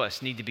some of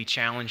us need to be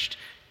challenged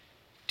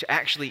to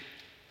actually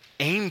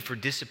aim for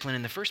discipline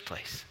in the first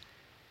place.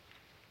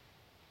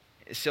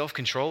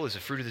 Self-control is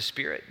a fruit of the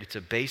Spirit. It's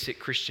a basic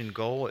Christian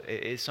goal.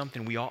 It's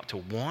something we ought to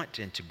want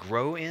and to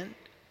grow in.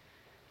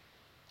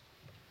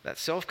 That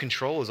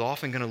self-control is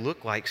often going to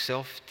look like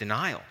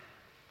self-denial.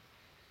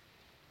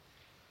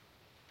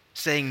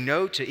 Saying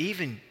no to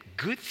even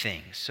good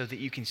things so that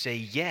you can say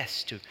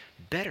yes to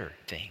better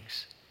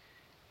things.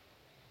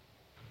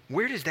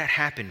 Where does that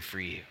happen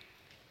for you?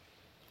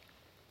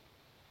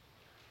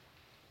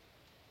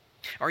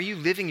 Are you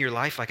living your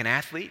life like an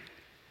athlete?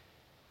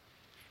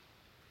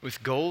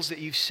 With goals that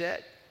you've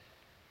set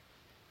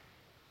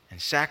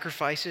and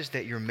sacrifices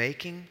that you're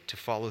making to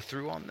follow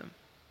through on them?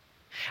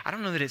 I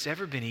don't know that it's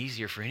ever been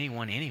easier for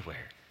anyone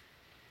anywhere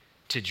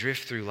to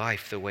drift through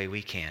life the way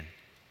we can,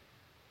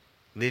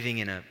 living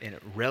in a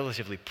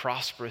relatively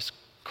prosperous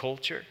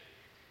culture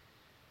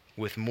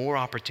with more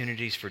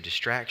opportunities for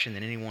distraction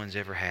than anyone's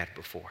ever had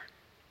before.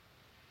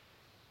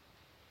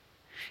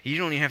 You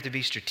don't even have to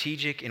be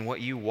strategic in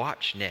what you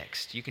watch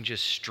next. You can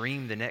just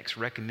stream the next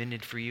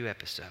recommended for you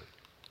episode.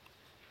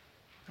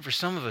 For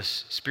some of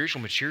us,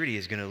 spiritual maturity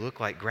is going to look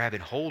like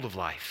grabbing hold of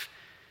life,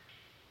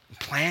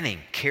 planning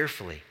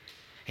carefully,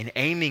 and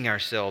aiming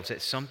ourselves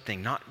at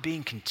something, not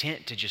being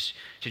content to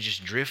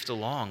just drift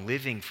along,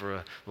 living for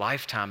a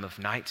lifetime of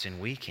nights and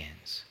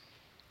weekends.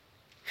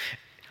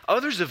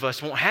 Others of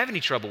us won't have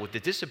any trouble with the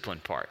discipline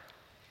part,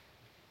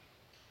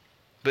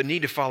 but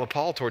need to follow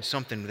Paul towards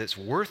something that's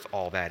worth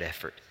all that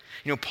effort.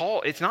 You know,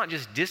 Paul, it's not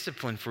just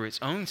discipline for its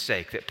own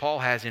sake that Paul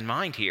has in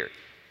mind here.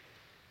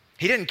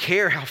 He doesn't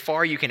care how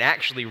far you can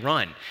actually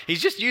run.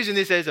 He's just using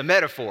this as a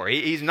metaphor.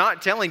 He's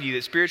not telling you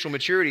that spiritual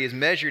maturity is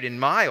measured in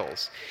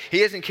miles. He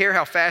doesn't care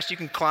how fast you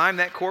can climb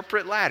that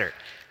corporate ladder.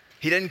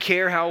 He doesn't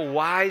care how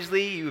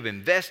wisely you've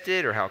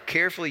invested or how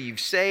carefully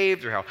you've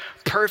saved or how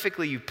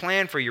perfectly you've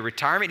planned for your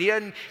retirement. He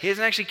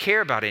doesn't actually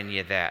care about any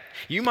of that.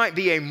 You might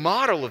be a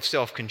model of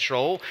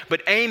self-control,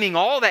 but aiming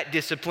all that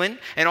discipline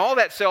and all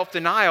that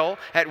self-denial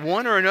at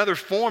one or another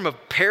form of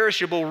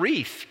perishable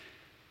wreath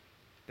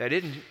that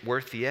isn't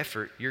worth the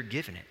effort you're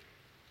giving it.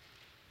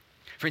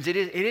 Friends, it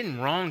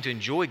isn't wrong to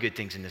enjoy good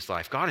things in this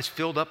life. God has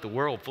filled up the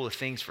world full of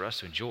things for us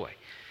to enjoy.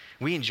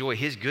 We enjoy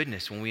His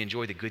goodness when we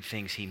enjoy the good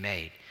things He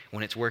made,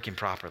 when it's working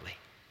properly.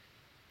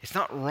 It's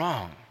not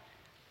wrong.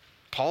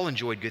 Paul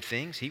enjoyed good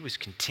things. He was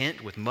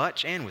content with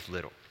much and with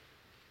little.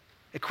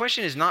 The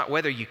question is not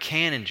whether you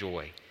can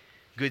enjoy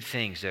good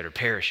things that are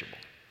perishable.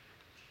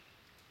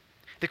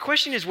 The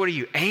question is, what are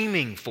you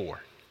aiming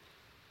for?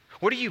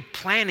 What are you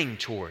planning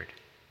toward?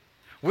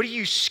 What do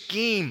you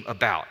scheme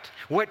about?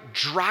 What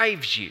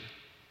drives you?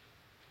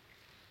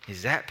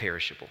 Is that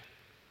perishable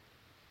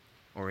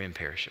or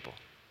imperishable?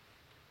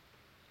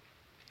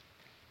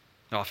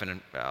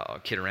 Often I'll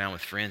kid around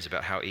with friends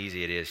about how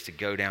easy it is to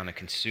go down a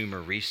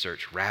consumer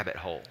research rabbit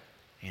hole,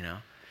 you know,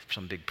 for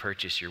some big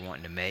purchase you're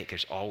wanting to make.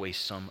 There's always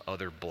some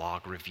other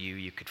blog review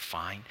you could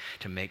find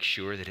to make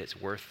sure that it's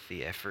worth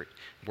the effort,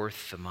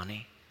 worth the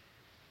money,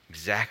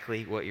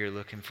 exactly what you're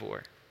looking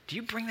for. Do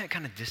you bring that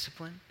kind of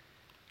discipline?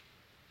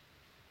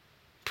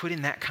 Put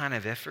in that kind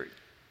of effort?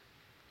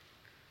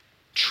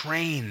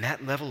 Train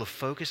that level of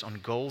focus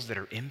on goals that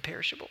are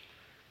imperishable?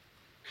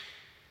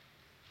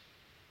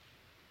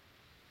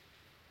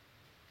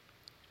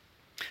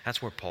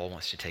 That's where Paul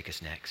wants to take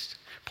us next.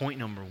 Point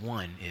number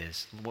one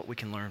is what we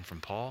can learn from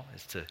Paul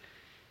is to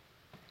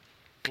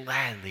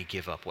gladly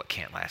give up what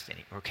can't last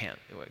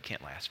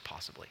can't last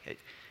possibly.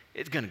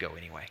 It's going to go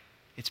anyway.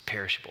 It's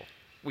perishable.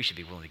 We should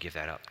be willing to give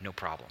that up, no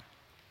problem.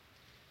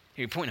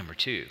 Here, point number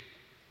two,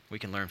 we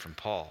can learn from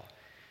Paul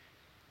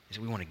is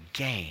we want to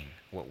gain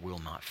what will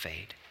not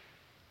fade.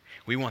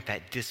 We want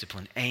that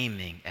discipline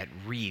aiming at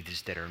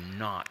wreaths that are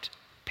not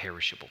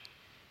perishable.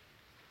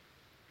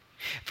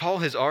 Paul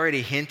has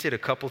already hinted a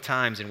couple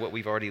times in what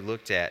we've already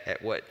looked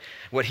at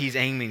what he's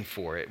aiming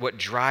for, at what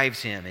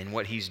drives him and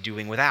what he's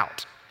doing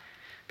without.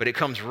 But it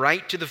comes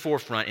right to the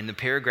forefront in the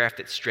paragraph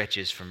that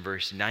stretches from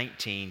verse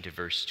 19 to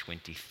verse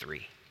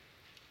 23.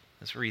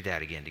 Let's read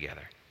that again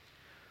together.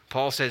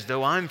 Paul says,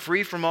 though I'm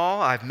free from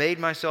all, I've made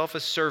myself a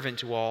servant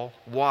to all.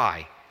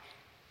 Why?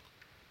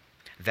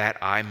 That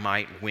I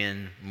might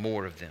win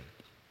more of them.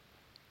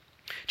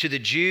 To the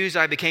Jews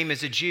I became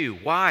as a Jew.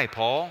 Why,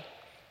 Paul?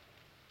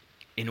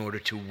 In order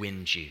to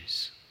win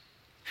Jews.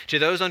 To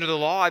those under the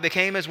law I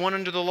became as one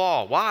under the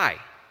law. Why?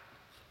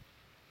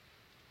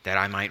 That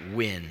I might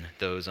win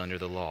those under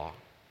the law.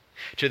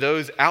 To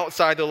those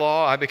outside the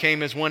law I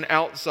became as one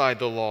outside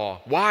the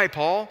law. Why,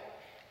 Paul?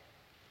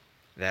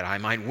 That I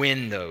might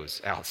win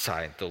those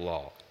outside the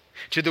law.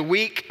 To the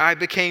weak I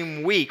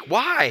became weak.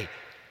 Why?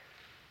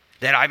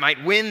 That I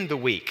might win the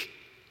weak.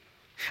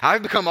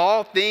 I've become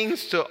all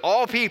things to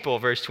all people,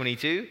 verse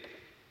 22,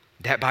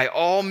 that by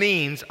all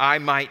means I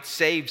might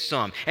save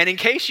some. And in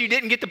case you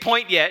didn't get the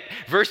point yet,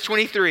 verse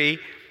 23,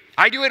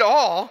 I do it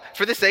all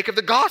for the sake of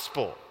the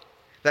gospel,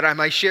 that I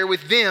might share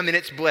with them in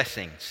its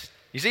blessings.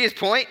 You see his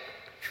point?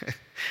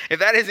 If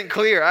that isn't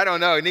clear, I don't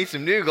know. He needs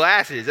some new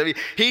glasses. I mean,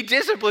 he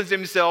disciplines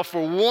himself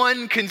for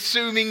one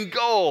consuming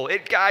goal.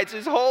 It guides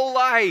his whole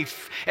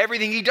life.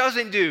 Everything he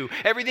doesn't do,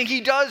 everything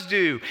he does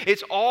do,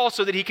 it's all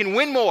so that he can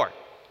win more.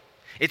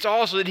 It's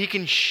all so that he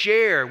can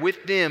share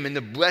with them in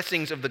the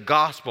blessings of the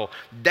gospel.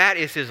 That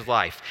is his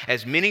life.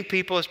 As many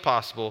people as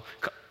possible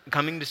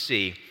coming to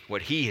see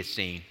what he has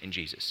seen in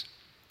Jesus.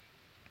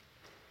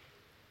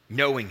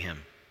 Knowing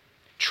him,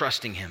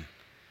 trusting him,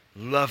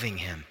 loving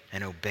him,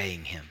 and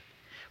obeying him.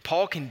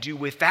 Paul can do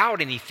without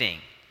anything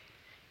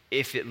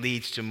if it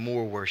leads to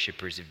more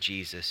worshipers of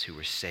Jesus who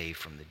are saved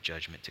from the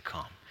judgment to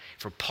come.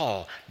 For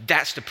Paul,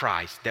 that's the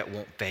prize that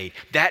won't fade.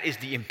 That is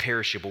the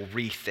imperishable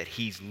wreath that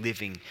he's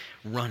living,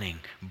 running,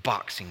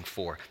 boxing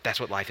for.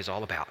 That's what life is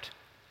all about,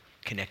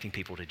 connecting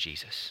people to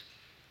Jesus.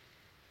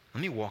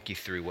 Let me walk you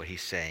through what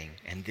he's saying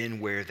and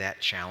then where that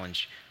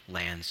challenge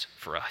lands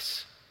for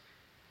us.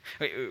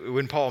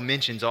 When Paul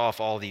mentions off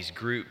all these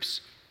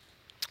groups,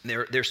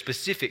 they're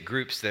specific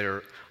groups that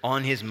are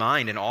on his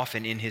mind and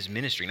often in his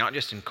ministry, not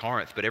just in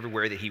Corinth, but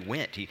everywhere that he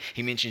went.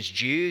 He mentions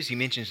Jews, he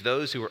mentions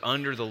those who were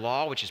under the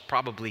law, which is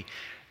probably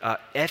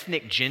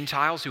ethnic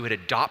Gentiles who had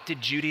adopted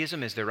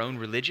Judaism as their own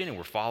religion and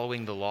were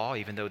following the law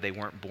even though they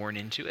weren't born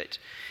into it.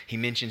 He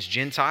mentions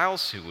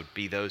Gentiles, who would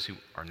be those who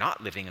are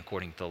not living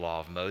according to the law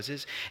of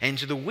Moses, and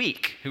to the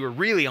weak, who are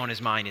really on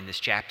his mind in this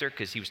chapter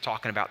because he was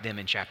talking about them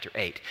in chapter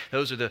 8.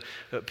 Those are the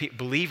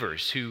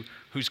believers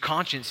whose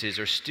consciences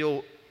are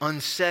still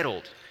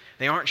unsettled.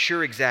 They aren't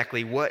sure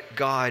exactly what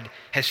God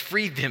has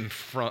freed them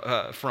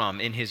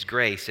from in his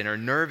grace and are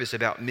nervous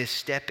about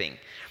misstepping.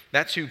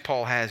 That's who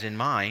Paul has in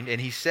mind.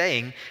 And he's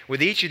saying,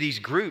 with each of these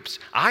groups,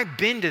 I've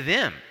been to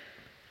them.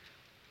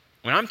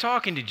 When I'm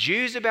talking to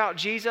Jews about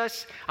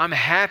Jesus, I'm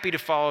happy to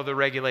follow the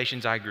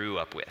regulations I grew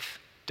up with.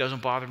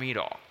 Doesn't bother me at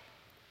all.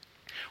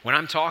 When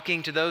I'm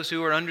talking to those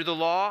who are under the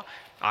law,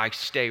 I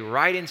stay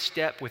right in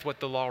step with what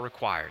the law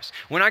requires.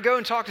 When I go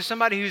and talk to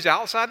somebody who's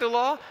outside the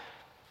law,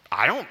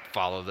 I don't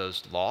follow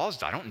those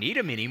laws. I don't need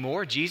them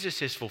anymore.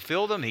 Jesus has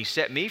fulfilled them. He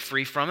set me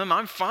free from them.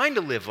 I'm fine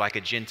to live like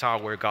a Gentile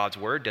where God's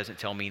word doesn't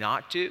tell me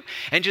not to.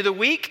 And to the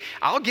weak,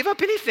 I'll give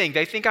up anything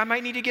they think I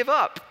might need to give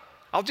up.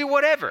 I'll do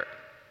whatever.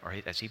 Or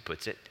as he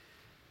puts it,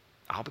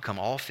 I'll become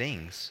all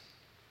things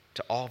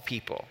to all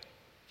people.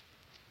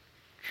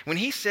 When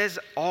he says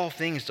all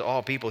things to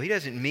all people, he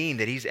doesn't mean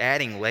that he's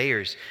adding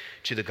layers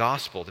to the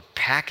gospel to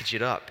package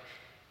it up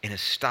in a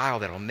style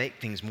that'll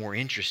make things more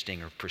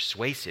interesting or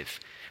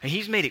persuasive. And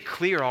he's made it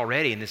clear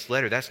already in this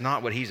letter that's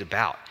not what he's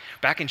about.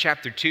 Back in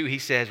chapter 2, he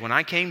says, when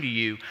I came to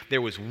you,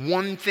 there was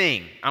one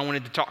thing I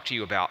wanted to talk to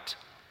you about.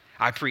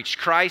 I preached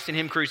Christ and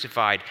him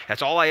crucified.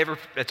 That's all I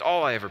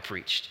ever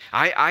preached.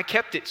 I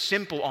kept it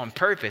simple on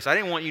purpose. I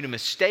didn't want you to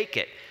mistake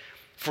it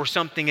for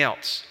something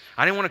else.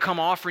 I didn't want to come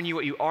offering you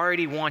what you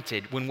already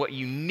wanted when what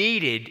you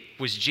needed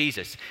was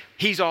Jesus.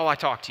 He's all I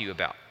talked to you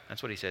about.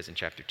 That's what he says in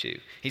chapter 2.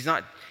 He's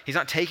not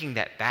taking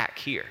that back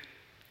here.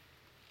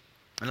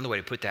 Another way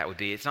to put that would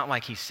be, it's not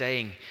like he's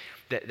saying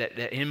that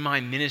in my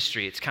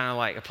ministry, it's kind of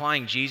like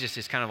applying Jesus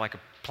is kind of like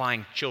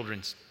applying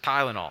children's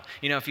Tylenol.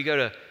 You know, if you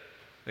go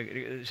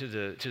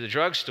to the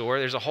drugstore,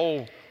 there's a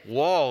whole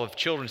wall of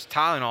children's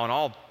Tylenol in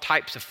all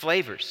types of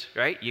flavors,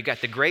 right? You got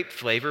the grape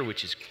flavor,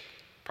 which is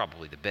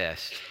probably the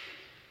best,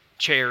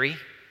 cherry,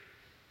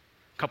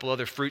 a couple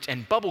other fruits,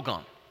 and bubble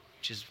gum,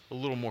 which is a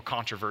little more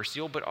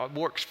controversial, but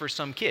works for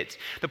some kids.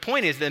 The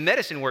point is the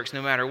medicine works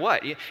no matter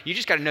what. You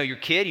just got to know your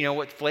kid, you know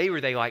what flavor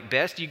they like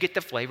best. You get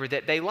the flavor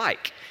that they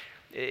like.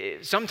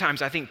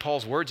 Sometimes I think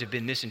Paul's words have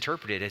been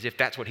misinterpreted as if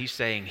that's what he's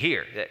saying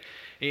here. That,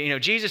 you know,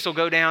 Jesus will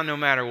go down no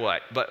matter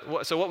what.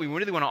 So what we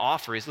really want to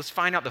offer is let's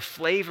find out the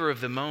flavor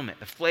of the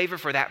moment, the flavor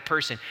for that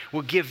person.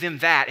 We'll give them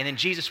that, and then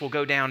Jesus will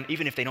go down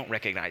even if they don't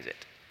recognize it.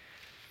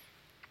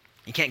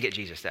 You can't get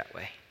Jesus that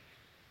way.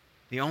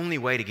 The only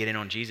way to get in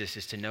on Jesus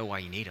is to know why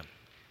you need him.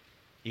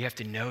 You have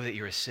to know that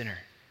you're a sinner.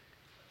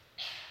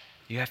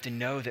 You have to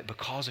know that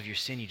because of your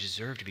sin, you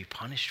deserve to be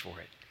punished for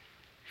it.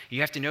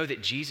 You have to know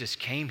that Jesus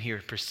came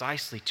here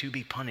precisely to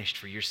be punished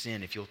for your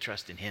sin if you'll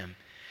trust in him.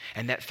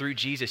 And that through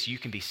Jesus, you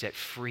can be set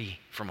free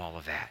from all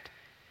of that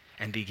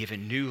and be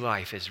given new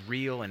life as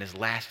real and as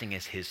lasting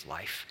as his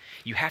life.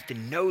 You have to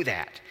know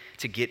that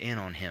to get in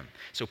on him.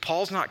 So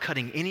Paul's not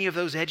cutting any of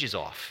those edges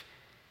off.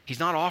 He's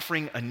not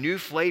offering a new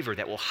flavor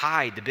that will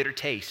hide the bitter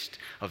taste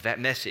of that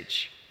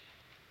message.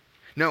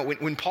 No,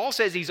 when Paul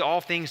says he's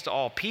all things to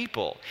all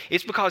people,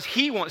 it's because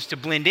he wants to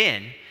blend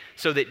in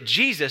so that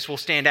Jesus will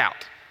stand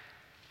out.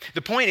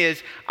 The point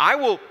is, I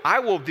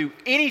will do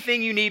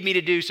anything you need me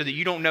to do so that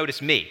you don't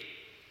notice me.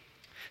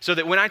 So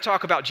that when I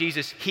talk about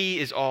Jesus, he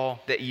is all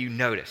that you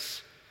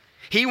notice.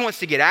 He wants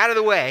to get out of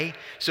the way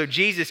so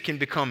Jesus can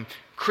become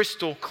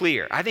crystal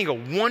clear. I think a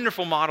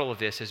wonderful model of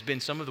this has been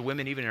some of the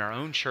women even in our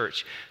own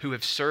church who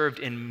have served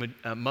in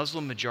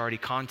Muslim majority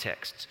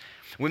contexts.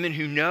 Women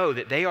who know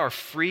that they are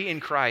free in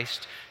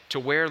Christ to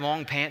wear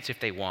long pants if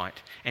they want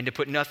and to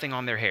put nothing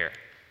on their hair.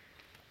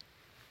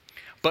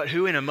 But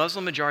who in a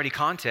Muslim majority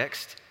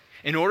context,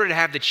 in order to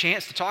have the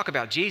chance to talk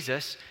about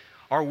Jesus,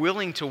 are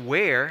willing to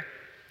wear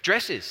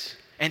dresses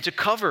and to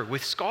cover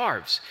with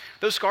scarves.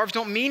 Those scarves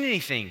don't mean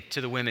anything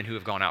to the women who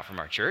have gone out from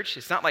our church.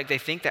 It's not like they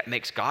think that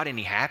makes God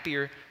any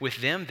happier with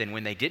them than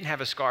when they didn't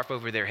have a scarf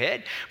over their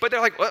head. But they're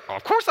like, well,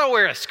 of course I'll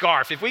wear a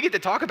scarf if we get to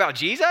talk about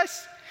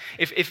Jesus.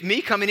 If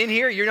me coming in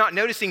here, you're not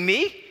noticing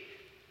me,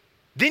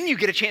 then you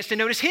get a chance to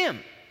notice him.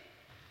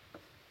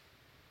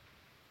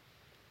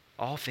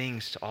 All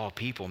things to all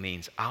people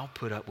means I'll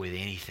put up with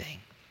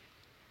anything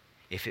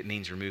if it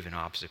means removing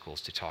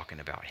obstacles to talking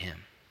about him.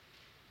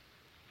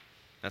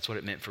 That's what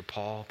it meant for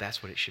Paul.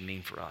 That's what it should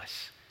mean for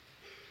us.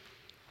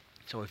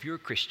 So if you're a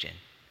Christian,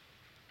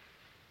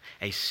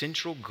 a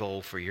central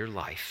goal for your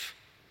life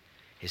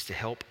is to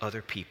help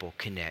other people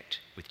connect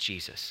with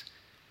Jesus.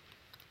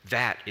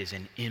 That is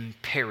an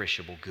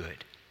imperishable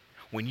good.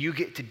 When you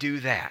get to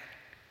do that,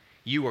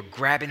 you are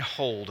grabbing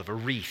hold of a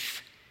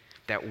wreath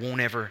that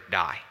won't ever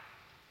die.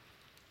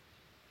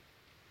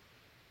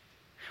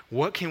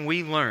 What can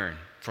we learn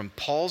from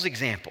Paul's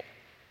example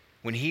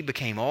when he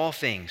became all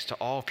things to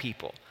all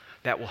people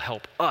that will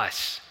help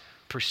us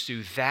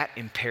pursue that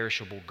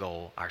imperishable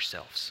goal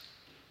ourselves?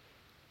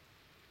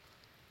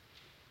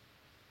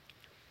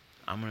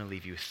 I'm going to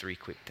leave you with 3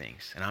 quick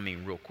things, and I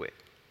mean real quick.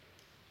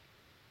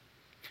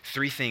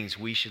 3 things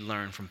we should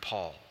learn from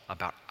Paul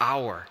about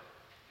our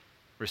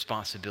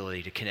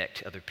responsibility to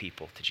connect other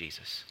people to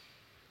Jesus.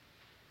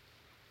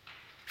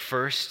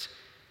 First,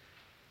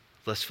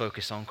 let's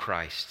focus on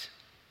Christ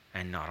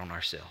and not on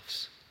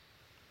ourselves.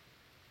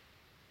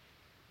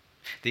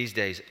 These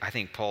days, I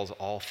think Paul's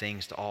all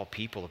things to all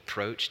people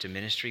approach to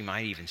ministry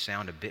might even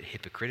sound a bit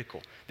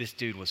hypocritical. This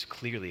dude was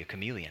clearly a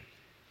chameleon.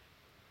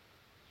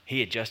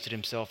 He adjusted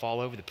himself all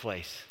over the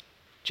place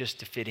just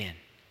to fit in.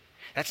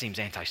 That seems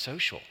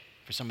antisocial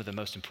for some of the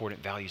most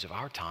important values of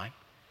our time,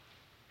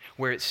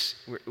 where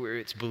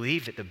it's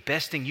believed that the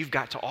best thing you've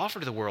got to offer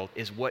to the world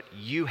is what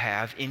you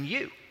have in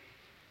you.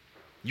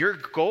 Your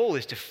goal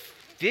is to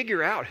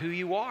figure out who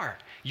you are,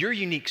 your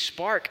unique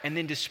spark, and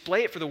then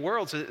display it for the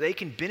world so that they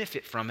can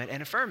benefit from it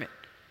and affirm it.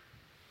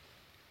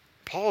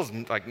 Paul's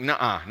like,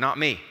 nuh-uh, not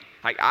me.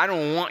 Like, I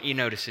don't want you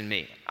noticing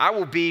me. I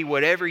will be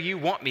whatever you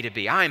want me to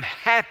be. I'm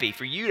happy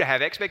for you to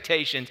have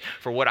expectations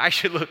for what I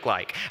should look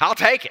like. I'll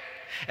take it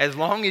as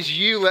long as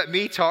you let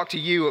me talk to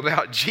you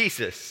about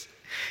Jesus.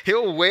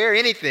 He'll wear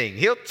anything.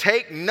 He'll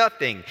take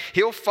nothing.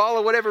 He'll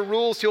follow whatever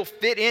rules. He'll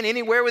fit in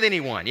anywhere with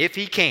anyone if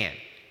he can,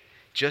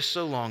 just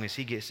so long as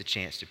he gets the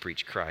chance to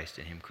preach Christ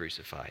and him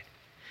crucified.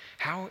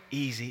 How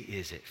easy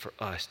is it for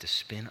us to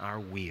spin our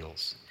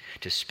wheels,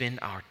 to spend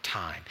our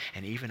time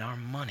and even our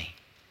money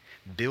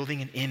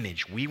building an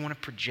image we want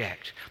to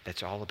project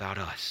that's all about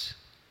us?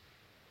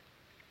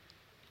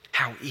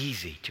 How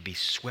easy to be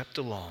swept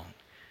along,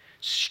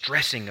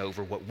 stressing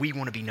over what we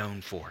want to be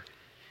known for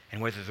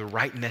and whether the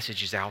right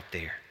message is out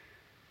there.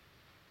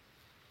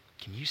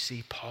 Can you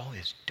see Paul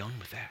is done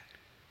with that?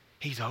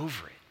 He's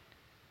over it.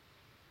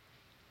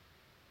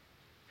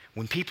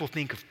 When people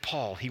think of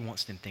Paul, he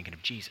wants them thinking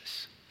of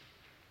Jesus.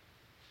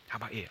 How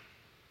about you?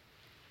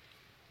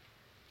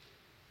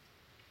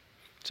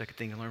 Second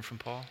thing to learn from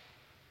Paul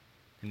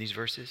in these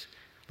verses,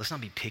 let's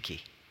not be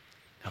picky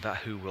about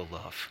who we'll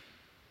love.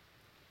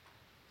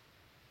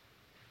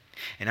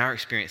 In our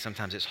experience,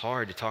 sometimes it's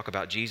hard to talk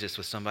about Jesus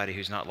with somebody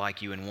who's not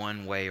like you in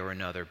one way or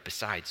another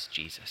besides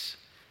Jesus.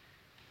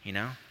 You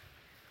know?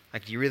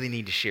 Like, you really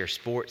need to share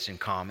sports in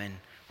common,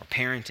 or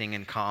parenting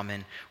in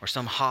common, or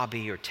some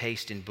hobby or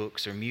taste in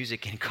books or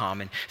music in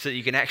common, so that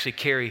you can actually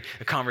carry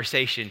a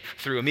conversation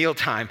through a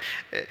mealtime.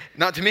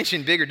 Not to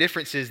mention bigger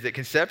differences that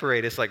can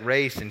separate us, like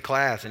race and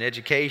class and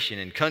education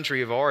and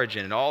country of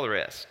origin and all the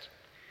rest.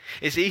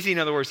 It's easy, in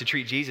other words, to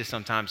treat Jesus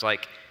sometimes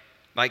like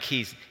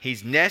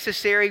he's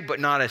necessary but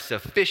not a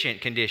sufficient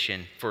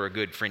condition for a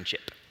good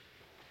friendship.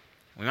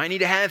 We might need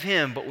to have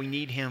him, but we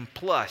need him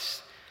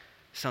plus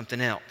something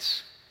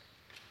else.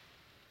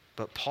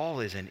 But Paul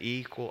is an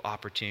equal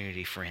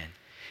opportunity friend.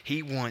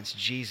 He wants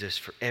Jesus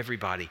for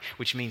everybody,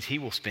 which means he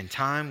will spend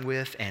time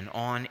with and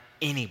on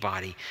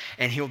anybody,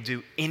 and he'll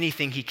do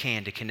anything he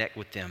can to connect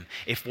with them.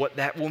 If what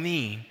that will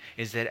mean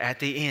is that at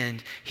the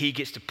end, he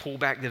gets to pull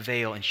back the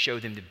veil and show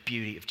them the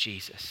beauty of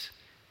Jesus.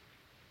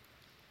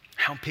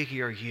 How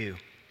picky are you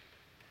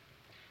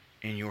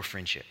in your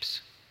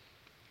friendships?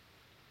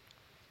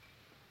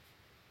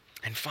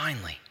 And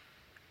finally,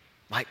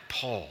 like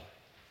Paul,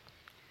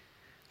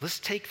 let's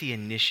take the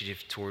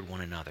initiative toward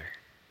one another.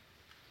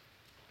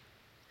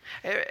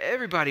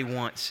 Everybody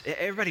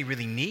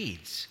really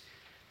needs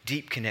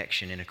deep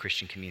connection in a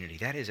Christian community.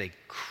 That is a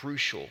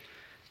crucial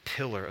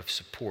pillar of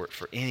support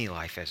for any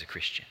life as a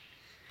Christian.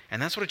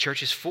 And that's what a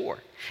church is for.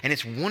 And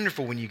it's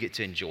wonderful when you get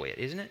to enjoy it,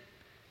 isn't it?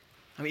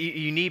 I mean,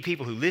 you need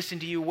people who listen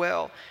to you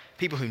well,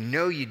 people who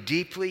know you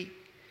deeply,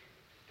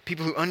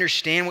 people who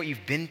understand what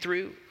you've been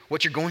through,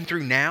 what you're going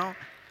through now,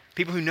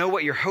 people who know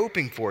what you're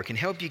hoping for, can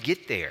help you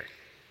get there.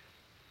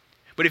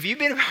 But if you've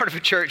been a part of a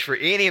church for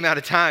any amount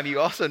of time, you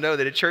also know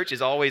that a church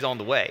is always on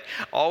the way,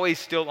 always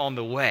still on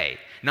the way,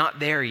 not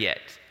there yet,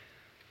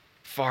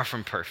 far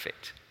from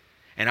perfect.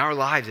 And our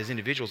lives as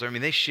individuals,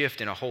 they shift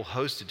in a whole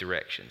host of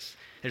directions.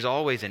 There's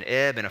always an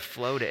ebb and a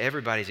flow to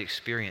everybody's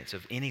experience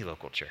of any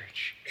local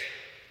church.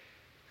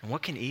 And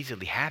what can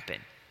easily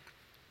happen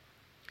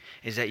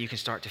is that you can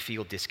start to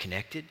feel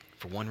disconnected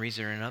for one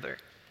reason or another.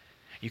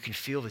 You can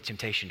feel the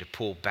temptation to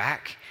pull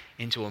back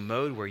into a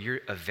mode where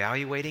you're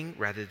evaluating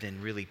rather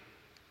than really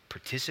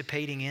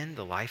participating in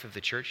the life of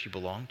the church you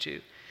belong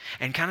to,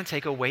 and kind of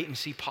take a wait and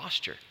see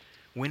posture.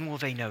 When will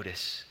they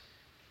notice?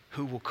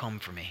 Who will come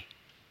for me?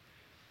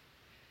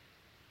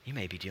 You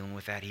may be dealing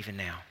with that even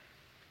now.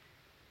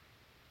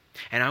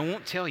 And I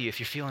won't tell you, if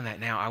you're feeling that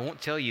now, I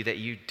won't tell you that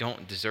you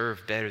don't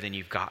deserve better than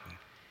you've gotten.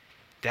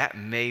 That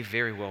may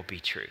very well be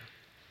true.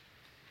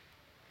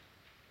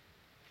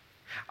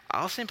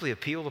 I'll simply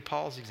appeal to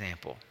Paul's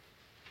example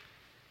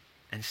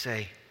and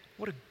say,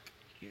 what a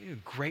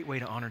great way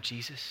to honor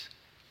Jesus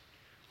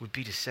would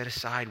be to set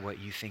aside what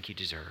you think you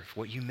deserve,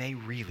 what you may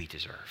really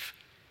deserve,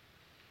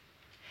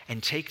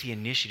 and take the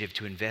initiative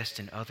to invest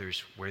in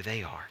others where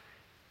they are,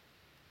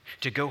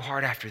 to go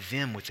hard after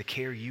them with the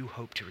care you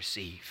hope to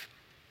receive,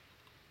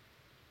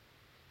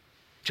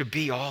 to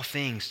be all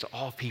things to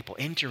all people,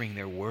 entering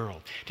their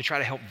world, to try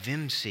to help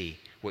them see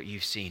what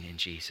you've seen in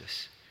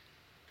Jesus.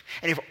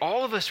 And if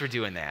all of us were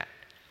doing that,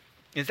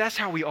 if that's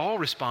how we all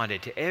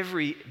responded to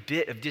every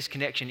bit of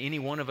disconnection any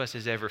one of us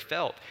has ever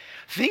felt,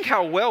 think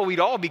how well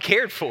we'd all be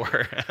cared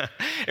for.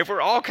 If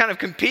we're all kind of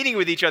competing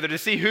with each other to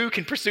see who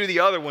can pursue the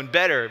other one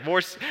better,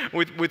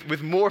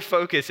 with more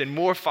focus and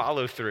more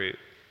follow through.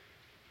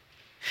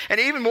 And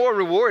even more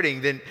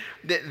rewarding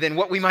than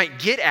what we might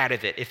get out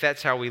of it if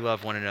that's how we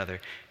love one another.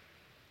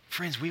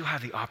 Friends, we will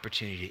have the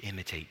opportunity to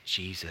imitate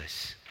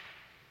Jesus.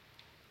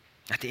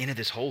 At the end of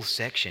this whole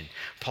section,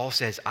 Paul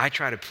says, I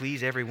try to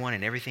please everyone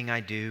in everything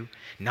I do,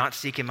 not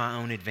seeking my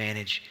own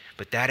advantage,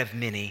 but that of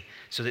many,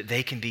 so that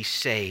they can be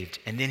saved.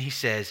 And then he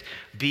says,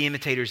 be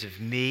imitators of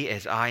me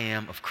as I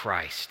am of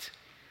Christ.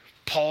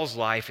 Paul's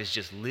life is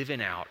just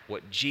living out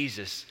what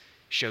Jesus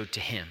showed to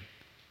him.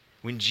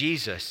 When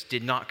Jesus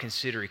did not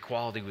consider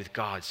equality with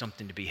God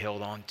something to be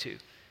held on to.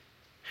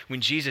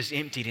 When Jesus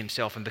emptied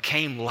himself and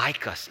became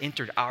like us,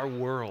 entered our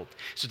world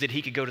so that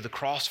he could go to the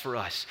cross for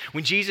us.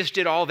 When Jesus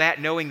did all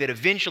that knowing that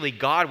eventually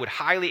God would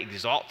highly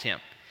exalt him,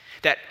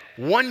 that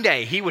one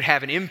day he would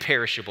have an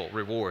imperishable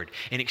reward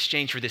in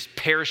exchange for this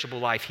perishable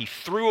life he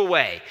threw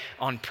away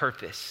on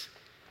purpose.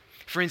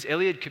 Friends,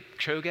 Eliud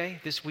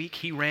Kipchoge this week,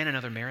 he ran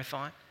another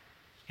marathon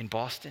in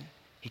Boston.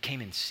 He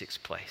came in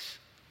 6th place.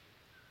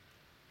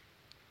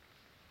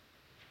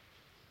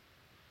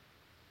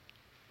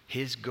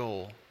 His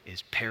goal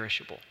is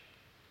perishable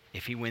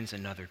if he wins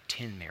another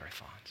 10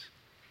 marathons.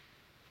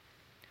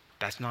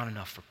 That's not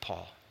enough for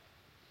Paul.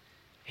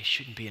 It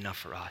shouldn't be enough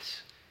for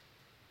us.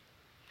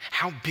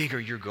 How big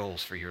are your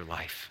goals for your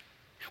life?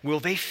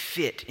 Will they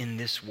fit in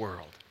this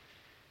world?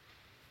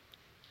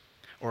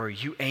 Or are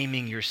you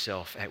aiming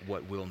yourself at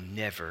what will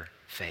never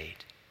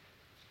fade?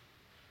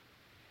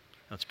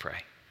 Let's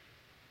pray.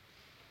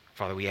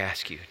 Father, we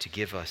ask you to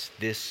give us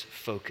this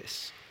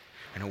focus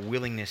and a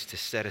willingness to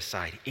set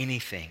aside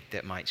anything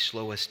that might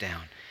slow us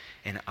down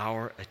in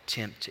our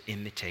attempt to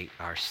imitate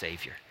our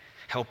Savior.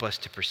 Help us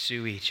to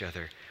pursue each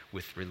other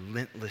with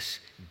relentless,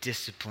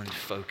 disciplined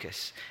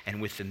focus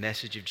and with the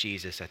message of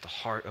Jesus at the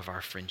heart of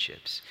our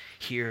friendships,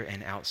 here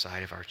and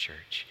outside of our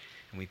church.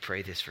 And we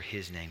pray this for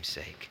his name's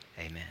sake.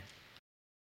 Amen.